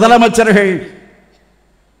காரணத்தால் முதலமைச்சர்கள்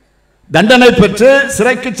தண்டனை பெற்று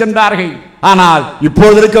சிறைக்கு சென்றார்கள். ஆனால்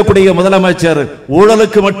இப்போது இருக்கக்கூடிய முதலமைச்சர்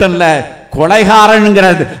ஊழலுக்கு மட்டுமல்ல, கொலைகாரன்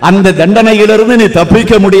அந்த தண்டனையிலிருந்து நீ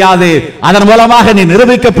தப்பிக்க முடியாது, அதன் மூலமாக நீ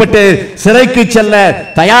நிரூபிக்கப்பட்டு சிறைக்கு செல்ல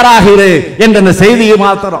தயாராக இரு என்ற செய்தியை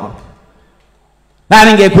மாத்திரம்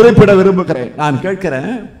நான் இங்கே குறிப்பிட விரும்புகிறேன். நான்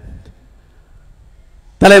கேட்கிறேன்,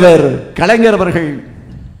 தலைவர் கலைஞர் அவர்கள்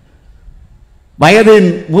வயதின்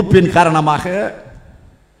மூப்பின் காரணமாக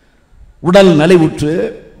உடல் நலிவுற்று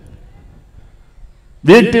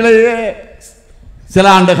வீட்டிலேயே சில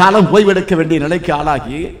ஆண்டு காலம் ஓய்வெடுக்க வேண்டிய நிலைக்கு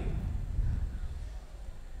ஆளாகி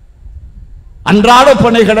அன்றாட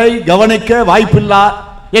பணிகளை கவனிக்க வாய்ப்பில்லா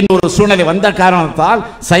என்ற ஒரு சூழ்நிலை வந்த காரணத்தால்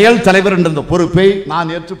செயல் தலைவர் என்ற பொறுப்பை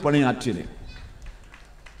நான் ஏற்று பணியாற்றினேன்.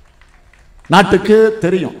 நாட்டுக்கு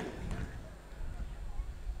தெரியும்,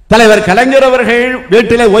 தலைவர் கலைஞர் அவர்கள்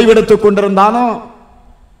வீட்டிலே ஓய்வெடுத்துக் கொண்டிருந்தாலும்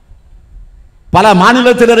பல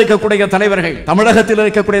மாநிலத்தில் இருக்கக்கூடிய தலைவர்கள், தமிழகத்தில்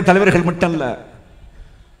இருக்கக்கூடிய தலைவர்கள் மட்டுமல்ல,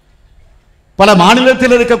 பல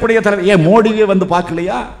மாநிலத்தில் இருக்கக்கூடிய தலைவர், ஏன் மோடியை வந்து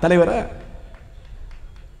பார்க்கலையா தலைவரை?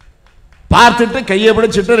 பார்த்துட்டு கையை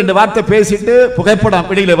பிடிச்சிட்டு 2 வார்த்தை பேசிட்டு புகைப்படம்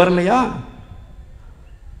வெளியில வரலையா?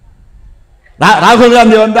 ராகுல்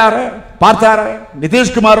காந்தி வந்தாரு, பார்த்தாரு.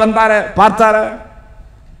 நிதிஷ்குமார் வந்தாரு, பார்த்தாரு.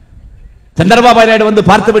 சந்திரபாபு நாயுடு வந்து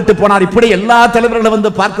பார்த்து விட்டு போனார். இப்படி எல்லா தலைவர்களும்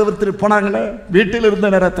வந்து பார்த்து விட்டு போனாங்களே வீட்டில் இருந்த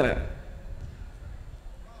நேரத்தில்.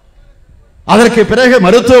 அதற்கு பிறகு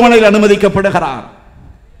மருத்துவமனையில் அனுமதிக்கப்படுகிறார்.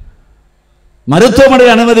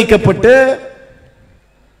 மருத்துவமனையில் அனுமதிக்கப்பட்டு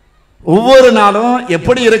ஒவ்வொரு நாளும்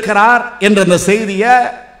எப்படி இருக்கிறார் என்ற அந்த செய்தியை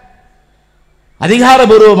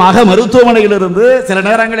அதிகாரபூர்வமாக மருத்துவமனையில் இருந்து சில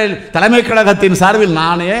நேரங்களில் தலைமை கழகத்தின் சார்பில்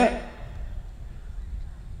நானே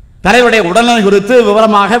தலைவருடைய உடல்நலம் குறித்து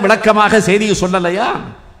விவரமாக விளக்கமாக செய்தியை சொல்லலையா?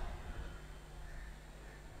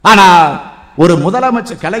 ஆனா ஒரு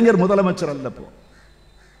முதலமைச்சர், கலைஞர் முதலமைச்சர் அல்ல,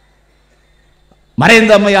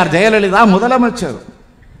 மறைந்த அம்மையார் ஜெயலலிதா முதலமைச்சர்,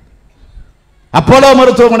 அப்போலோ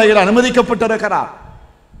மருத்துவமனையில் அனுமதிக்கப்பட்டிருக்கிறார்.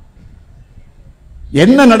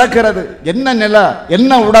 என்ன நடக்கிறது, என்ன நிலை,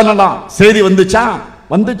 என்ன உடல்நலம் செய்தி வந்துச்சா?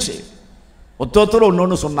 வந்துச்சு. ஒத்தொத்தரும்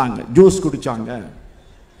ஒன்னொன்னு சொன்னாங்க. ஜூஸ் குடிச்சாங்க,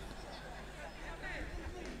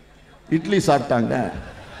 இட்லி சாப்பிட்டாங்க.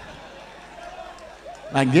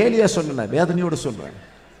 நான் கேலியா சொல்லல, வேதனையோடு சொல்றேன்.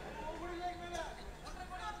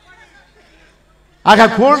 ஆக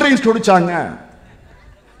கூல்ட்ரிங்க்ஸ் குடிச்சாங்க,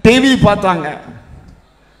 டிவி பார்த்தாங்க.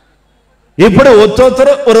 இப்படி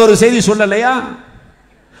ஒத்தொத்தர் ஒரு செய்தி சொல்லலையா?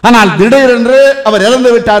 ஆனால் திடீரென்று அவர் இறந்து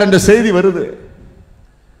விட்டார் என்ற செய்தி வருது.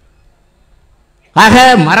 ஆக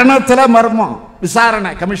மரணத்துல மர்மம்,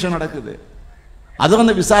 விசாரணை கமிஷன் நடக்குது. அது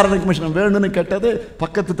வந்து விசாரணை கமிஷன் வேணும்னு கேட்டது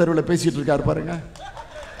பக்கத்து தெருவில் பேசிட்டு இருக்காரு பாருங்க.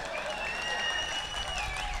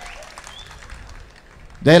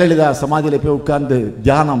 ஜெயலலிதா சமாதியில போய் உட்கார்ந்து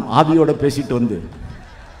தியானம் ஆவியோட பேசிட்டு வந்து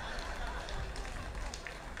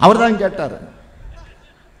அவர் தான் கேட்டார்.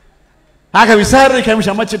 ஆக விசாரணை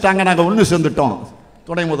கமிஷன் அமைச்சிட்டாங்க, நாங்க ஒண்ணு சேர்ந்துட்டோம்,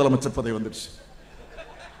 துணை முதலமைச்சர் பதவி வந்துருச்சு.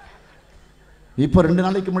 இப்ப 2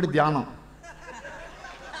 நாளைக்கு முன்னாடி தியானம்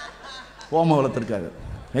ஹோமம் வளர்த்திருக்காரு.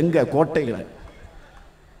 எங்க கோட்டைகளை.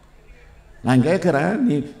 நான் கேட்கிறேன்,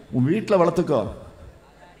 நீ உன் வீட்டில் வளர்த்துக்கோ,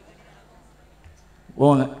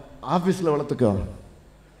 உன் ஆபீஸ்ல வளர்த்துக்கோ,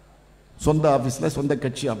 சொந்த ஆபீஸ்ல, சொந்த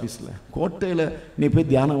கட்சி ஆபீஸ்ல. கோட்டையில நீ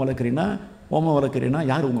போய் தியானம் வளர்க்குறீன்னா, ஹோமம் வளர்க்குறீன்னா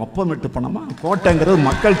யார்? உங்க அப்பா விட்டு பணமா? கோட்டைங்கிறது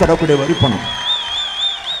மக்கள் தரக்கூடிய வரி பணம்.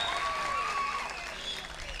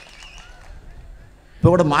 இப்போ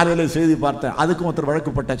கூட மாலையில் செய்தி பார்த்தேன், அதுக்கும் ஒருத்தர்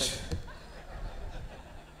வழக்கு போட்டாச்சு.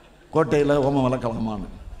 கோட்டையில் ஹோமம் வளர்க்கலாமான்னு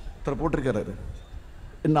ஒருத்தர் போட்டிருக்கிறாரு.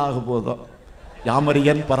 என்ன ஆக போதோ,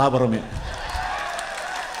 யாமரியன் பராபரமே.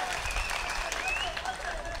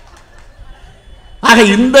 ஆக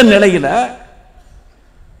இந்த நிலையில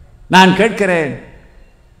நான் கேட்கிறேன்,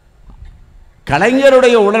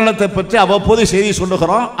 கலைஞருடைய உடல்நலத்தை பற்றி அவ்வப்போது செய்தி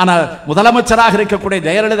சொல்லுகிறோம். ஆனால் முதலமைச்சராக இருக்கக்கூடிய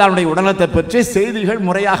ஜெயலலிதாவுடைய உடல்நலத்தை பற்றி செய்திகள்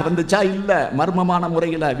முறையாக வந்துச்சா? இல்ல. மர்மமான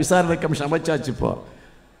முறையில் விசாரணை கமிஷன் அமைச்சாச்சு. இப்போ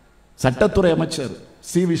சட்டத்துறை அமைச்சர்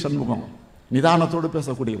சி.வி. சண்முகம் நிதானத்தோடு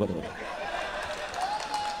பேசக்கூடியவர்.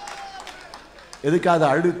 எதுக்காக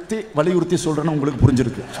அழுத்தி வலியுறுத்தி சொல்றேன்னு உங்களுக்கு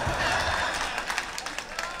புரிஞ்சிருக்கு.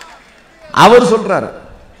 அவர் சொல்றாரு,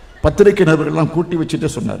 பத்திரிகை நிருபர்கள்லாம் கூட்டி வச்சுட்டு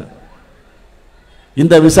சொன்னார்,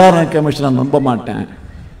 இந்த விசாரணை கமிஷனை நம்ப மாட்டேன்.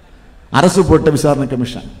 அரசு போட்ட விசாரணை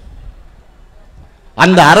கமிஷன்,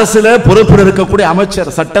 அந்த அரசுல பொறுப்பில் இருக்கக்கூடிய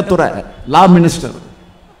அமைச்சர், சட்டத்துறை, லா மினிஸ்டர்,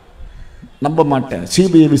 நம்ப மாட்டேன்.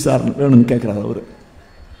 சிபிஐ விசாரணை வேணும்னு கேட்கிறார் அவரு.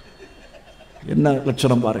 என்ன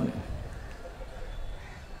லட்சணம் பாருங்க.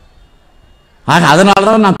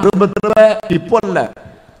 அதனாலதான் நான் திரும்ப திரும்ப இப்போ இல்ல,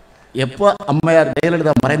 எப்போ அம்மையார்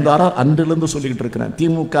ஜெயலலிதா மறைந்தாரோ அன்றிலிருந்து சொல்லிக்கிட்டு இருக்கிறேன்,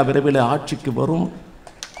 திமுக விரைவில் ஆட்சிக்கு வரும்,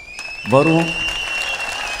 வரும்,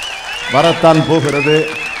 வரத்தான் போகிறது.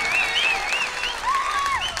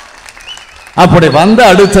 அப்படி வந்த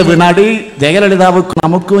அடுத்த வினாடி ஜெயலலிதாவுக்கும்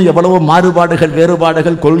நமக்கும் எவ்வளவு மாறுபாடுகள்,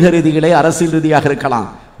 வேறுபாடுகள், கொள்கை ரீதிகளே அரசியல் ரீதியாக இருக்கலாம்,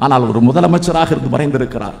 ஆனால் ஒரு முதலமைச்சராக இருந்து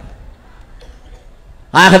மறைந்திருக்கிறார்.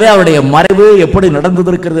 ஆகவே அவருடைய மறைவு எப்படி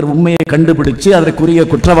நடந்திருக்கிறது உண்மையை கண்டுபிடிச்சு அதற்குரிய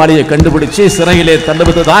குற்றவாளியை கண்டுபிடிச்சு சிறையிலே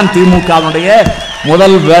தள்ளுவதுதான் திமுகவுடைய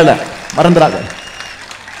முதல் வேலை. மறந்துடாத.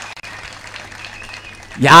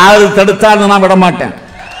 யாரு தடுத்தாலும் நான் விட மாட்டேன்.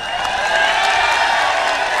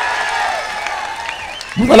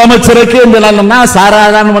 முதலமைச்சருக்கு இந்த நிலைமைனா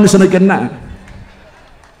சாதாரண மனுஷனுக்கு என்ன?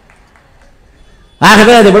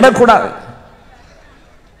 ஆகவே அதை விடக்கூடாது.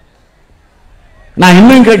 நான்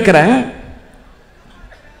இன்னும் கேட்கிறேன்,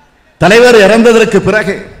 தலைவர் இறந்ததற்கு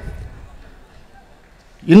பிறகு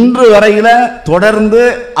இன்று வரையில தொடர்ந்து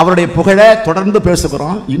அவருடைய புகழை தொடர்ந்து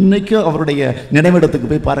பேசுகிறோம். இன்னைக்கும் அவருடைய நினைவிடத்துக்கு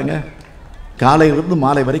போய் பாருங்க, காலையிலிருந்து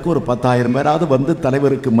மாலை வரைக்கும் ஒரு 10,000 பேராவது வந்து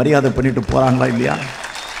தலைவருக்கு மரியாதை பண்ணிட்டு போறாங்களா இல்லையா?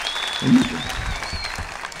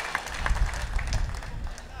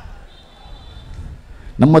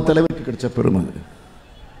 நம்ம தலைவருக்கு கிடைச்ச பெருமை,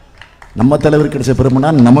 நம்ம தலைவருக்கு கிடைச்ச பெருமைனா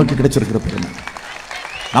நமக்கு கிடைச்சிருக்கிற பெருமை.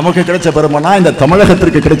 நமக்கு கிடைச்ச பெருமைனா இந்த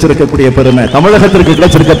தமிழகத்திற்கு கிடைச்சிருக்கக்கூடிய பெருமை, தமிழகத்திற்கு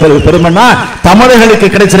கிடைச்சிருக்க பெருமைனா தமிழர்களுக்கு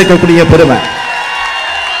கிடைச்சிருக்கக்கூடிய பெருமை.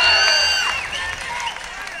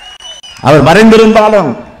 அவர்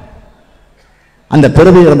மறைந்திருந்தாலும் அந்த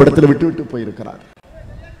பெருமையை நம்ம இடத்துல விட்டு விட்டு போயிருக்கிறார்.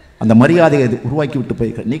 அந்த மரியாதையை உருவாக்கி விட்டு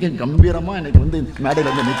போயிருக்கிறார். நீங்க கம்பீரமா இன்னைக்கு வந்து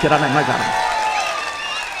மேடையில் வந்து நிற்கிறான்னு என்ன காரணம்?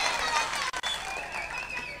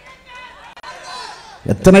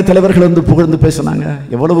 எத்தனை தலைவர்கள் வந்து புகழ்ந்து பேசினாங்க,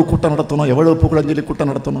 எவ்வளவு கூட்டம் நடத்தணும், எவ்வளவு புகழஞ்சலி கூட்டம்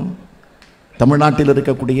நடத்தணும். தமிழ்நாட்டில்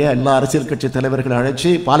இருக்கக்கூடிய எல்லா அரசியல் கட்சி தலைவர்களை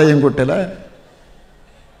அழைச்சி பாளையங்கோட்டையில்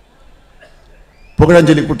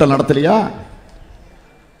புகழஞ்சலி கூட்டம் நடத்தலையா?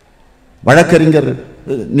 வழக்கறிஞர்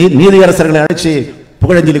நீதியரசர்களை அழைச்சி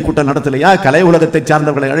புகழஞ்சலி கூட்டம் நடத்தலையா? கலை உலகத்தை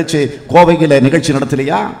சார்ந்தவர்களை அழைச்சி கோவையில் நிகழ்ச்சி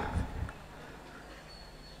நடத்தலையா?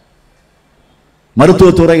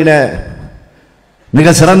 மருத்துவத்துறையில்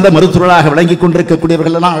மிக சிறந்த மருத்துவராக விளங்கி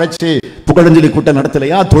கொண்டிருக்கக்கூடியவர்கள் எல்லாம் அழைச்சி புகழஞ்சலி கூட்டம்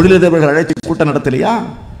நடத்தலையா? தொழிலதிபர்கள் அழைச்சி கூட்டம் நடத்தலையா?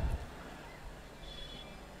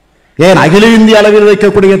 ஏன் அகில இந்திய அளவில்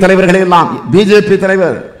வைக்கக்கூடிய தலைவர்களை எல்லாம், பிஜேபி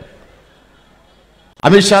தலைவர்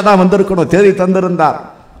அமித்ஷா தான் வந்திருக்கணும், தேதி தந்திருந்தார்.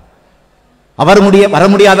 அவர் வர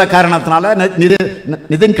முடியாத காரணத்தினால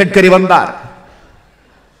நிதின் கட்கரி வந்தார்.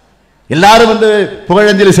 எல்லாரும் வந்து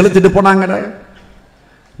புகழஞ்சலி செலுத்திட்டு போனாங்க.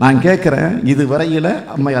 நான் கேட்கிறேன், இதுவரையில்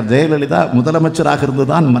அம்மையார் ஜெயலலிதா முதலமைச்சராக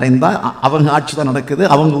இருந்துதான் மறைந்தா? அவங்க ஆட்சி தான் நடக்குது,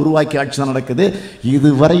 அவங்க உருவாக்கி ஆட்சி தான் நடக்குது.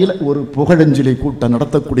 இதுவரையில் ஒரு புகழஞ்சலி கூட்டம்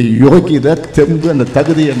நடத்தக்கூடிய யோகிதை, தெம்பு, அந்த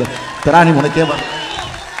தகுதி, அந்த திராணி உனக்கே வர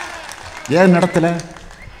ஏன் நடத்தல?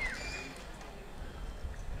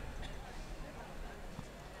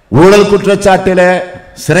 ஊழல் குற்றச்சாட்டில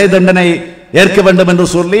சிறை தண்டனை ஏற்க வேண்டும் என்று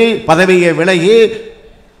சொல்லி பதவியை விலகி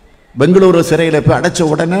பெங்களூரு சிறையில் போய் அடைச்ச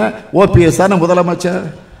உடனே ஓபிஎஸ் தான முதலமைச்சர்.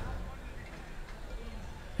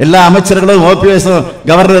 எல்லா அமைச்சர்களும் ஓபிஎஸ்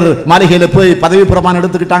கவர்னர் மாளிகையில் போய் பதவி பிரமாணம்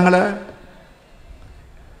எடுத்துக்கிட்டாங்களே.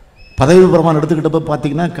 பதவி பிரமாணம் எடுத்துக்கிட்ட போய்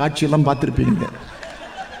பார்த்தீங்கன்னா காட்சியெல்லாம் பார்த்துருப்பீங்க.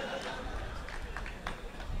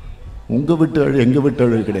 உங்க வீட்டு அழு எங்க வீட்டு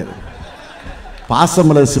அழு கிடையாது.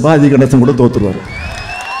 பாசமலர் சிவாஜி கணேசன் கூட தோத்துருவார்.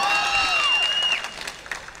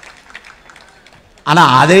 ஆனா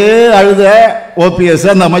அதே அழுத ஓபிஎஸ்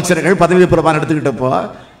அந்த அமைச்சர்கள் பதவி பிரமாணம் எடுத்துக்கிட்டப்போ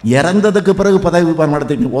இறந்ததுக்கு பிறகு பதவி பிரமாணம்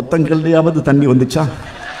எடுத்துக்கிட்டு ஒத்தங்கள்லையாவது தண்ணி வந்துச்சா?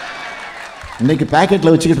 இன்னைக்கு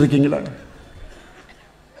பேக்கெட்ல வச்சுக்கிட்டு இருக்கீங்களா?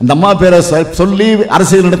 அந்த அம்மா பேரை சொல்லி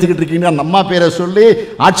அரசியல் நடத்திக்கிட்டு இருக்கீங்களா? அந்த அம்மா பேரை சொல்லி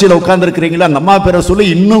ஆட்சியில் உட்கார்ந்து இருக்கிறீங்களா? அந்த அம்மா பேரை சொல்லி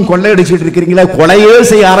இன்னும் கொள்ளையடிச்சுட்டு இருக்கிறீங்களா? கொலையே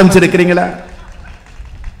செய்ய ஆரம்பிச்சிருக்கிறீங்களா?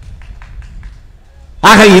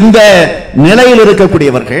 ஆக இந்த நிலையில்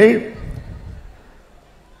இருக்கக்கூடியவர்கள்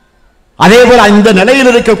அதே போல இந்த நிலையில்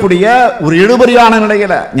இருக்கக்கூடிய ஒரு இழுபறியான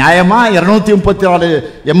நிலையில நியாயமா 234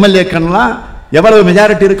 எம்எல்ஏக்கள்லாம் எவ்வளவு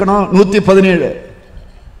மெஜாரிட்டி இருக்கணும்? 117.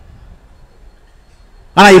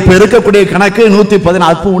 ஆனா இப்ப இருக்கக்கூடிய கணக்கு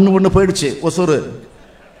 114. ஒண்ணு போயிடுச்சு. ஒசூர்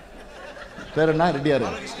பேர் என்ன? ரெட்டியார்,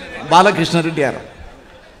 பாலகிருஷ்ண ரெட்டியார்.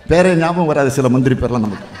 பேரே ஞாபகம் வராது சில மந்திரி பேர்லாம்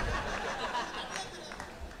நமக்கு.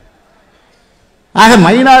 ஆக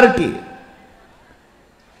மைனாரிட்டி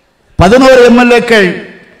 11 எம்எல்ஏக்கள்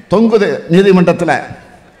தொங்குது நீதிமன்றத்தில்.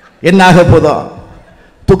 என்ன ஆக போதும்?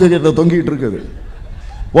 தூக்கிட்டு தொங்கிட்டு இருக்குது.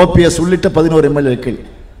 ஓபிஎஸ் உள்ளிட்ட 11 எம்எல்ஏக்கள்.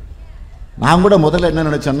 நான் கூட முதல்ல என்ன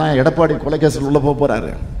நினைச்சேன்னா, எடப்பாடி கொலைகேசில் உள்ள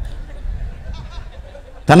போறாரு,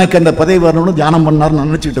 தனக்கு அந்த பதவி வரணும்னு தியானம் பண்ணாருன்னு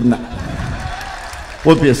நினைச்சிட்டு இருந்தேன்.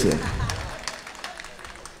 ஓபிஎஸ்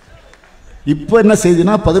இப்ப என்ன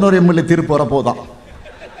செய்தினா 11 எம்எல்ஏ தீர்ப்பு வரப்போதான்.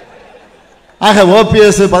 ஆக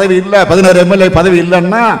ஓபிஎஸ் பதவி இல்லை, 11 எம்எல்ஏ பதவி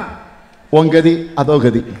இல்லைன்னா உங்கதி அதோ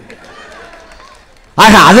கதி.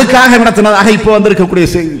 ஆக அதுக்காக நடத்தினதாக இப்போ வந்திருக்கக்கூடிய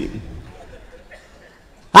செய்தி.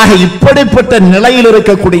 ஆக இப்படிப்பட்ட நிலையில்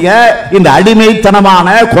இருக்கக்கூடிய இந்த அடிமைத்தனமான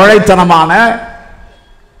கோழைத்தனமான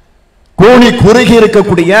கூனி குறுகி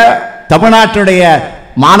இருக்கக்கூடிய தமிழ்நாட்டினுடைய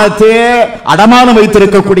மானத்தே அடமானம்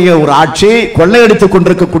வைத்திருக்கக்கூடிய ஒரு ஆட்சி, கொள்ளையடித்துக்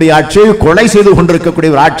கொண்டிருக்கக்கூடிய ஆட்சி, கொலை செய்து கொண்டிருக்கக்கூடிய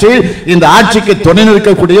ஒரு ஆட்சி, இந்த ஆட்சிக்கு துணை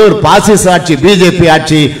நிற்கக்கூடிய ஒரு பாசிச ஆட்சி பிஜேபி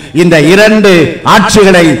ஆட்சி, இந்த 2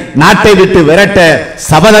 ஆட்சிகளை நாட்டை விட்டு விரட்ட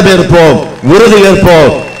சபதமேற்போம்,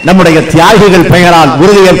 உறுதியேற்போம். நம்முடைய தியாகிகள் பெயரால்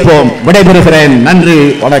உறுதியேற்போம். விடைபெறுகிறேன். நன்றி,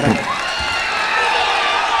 வணக்கம்.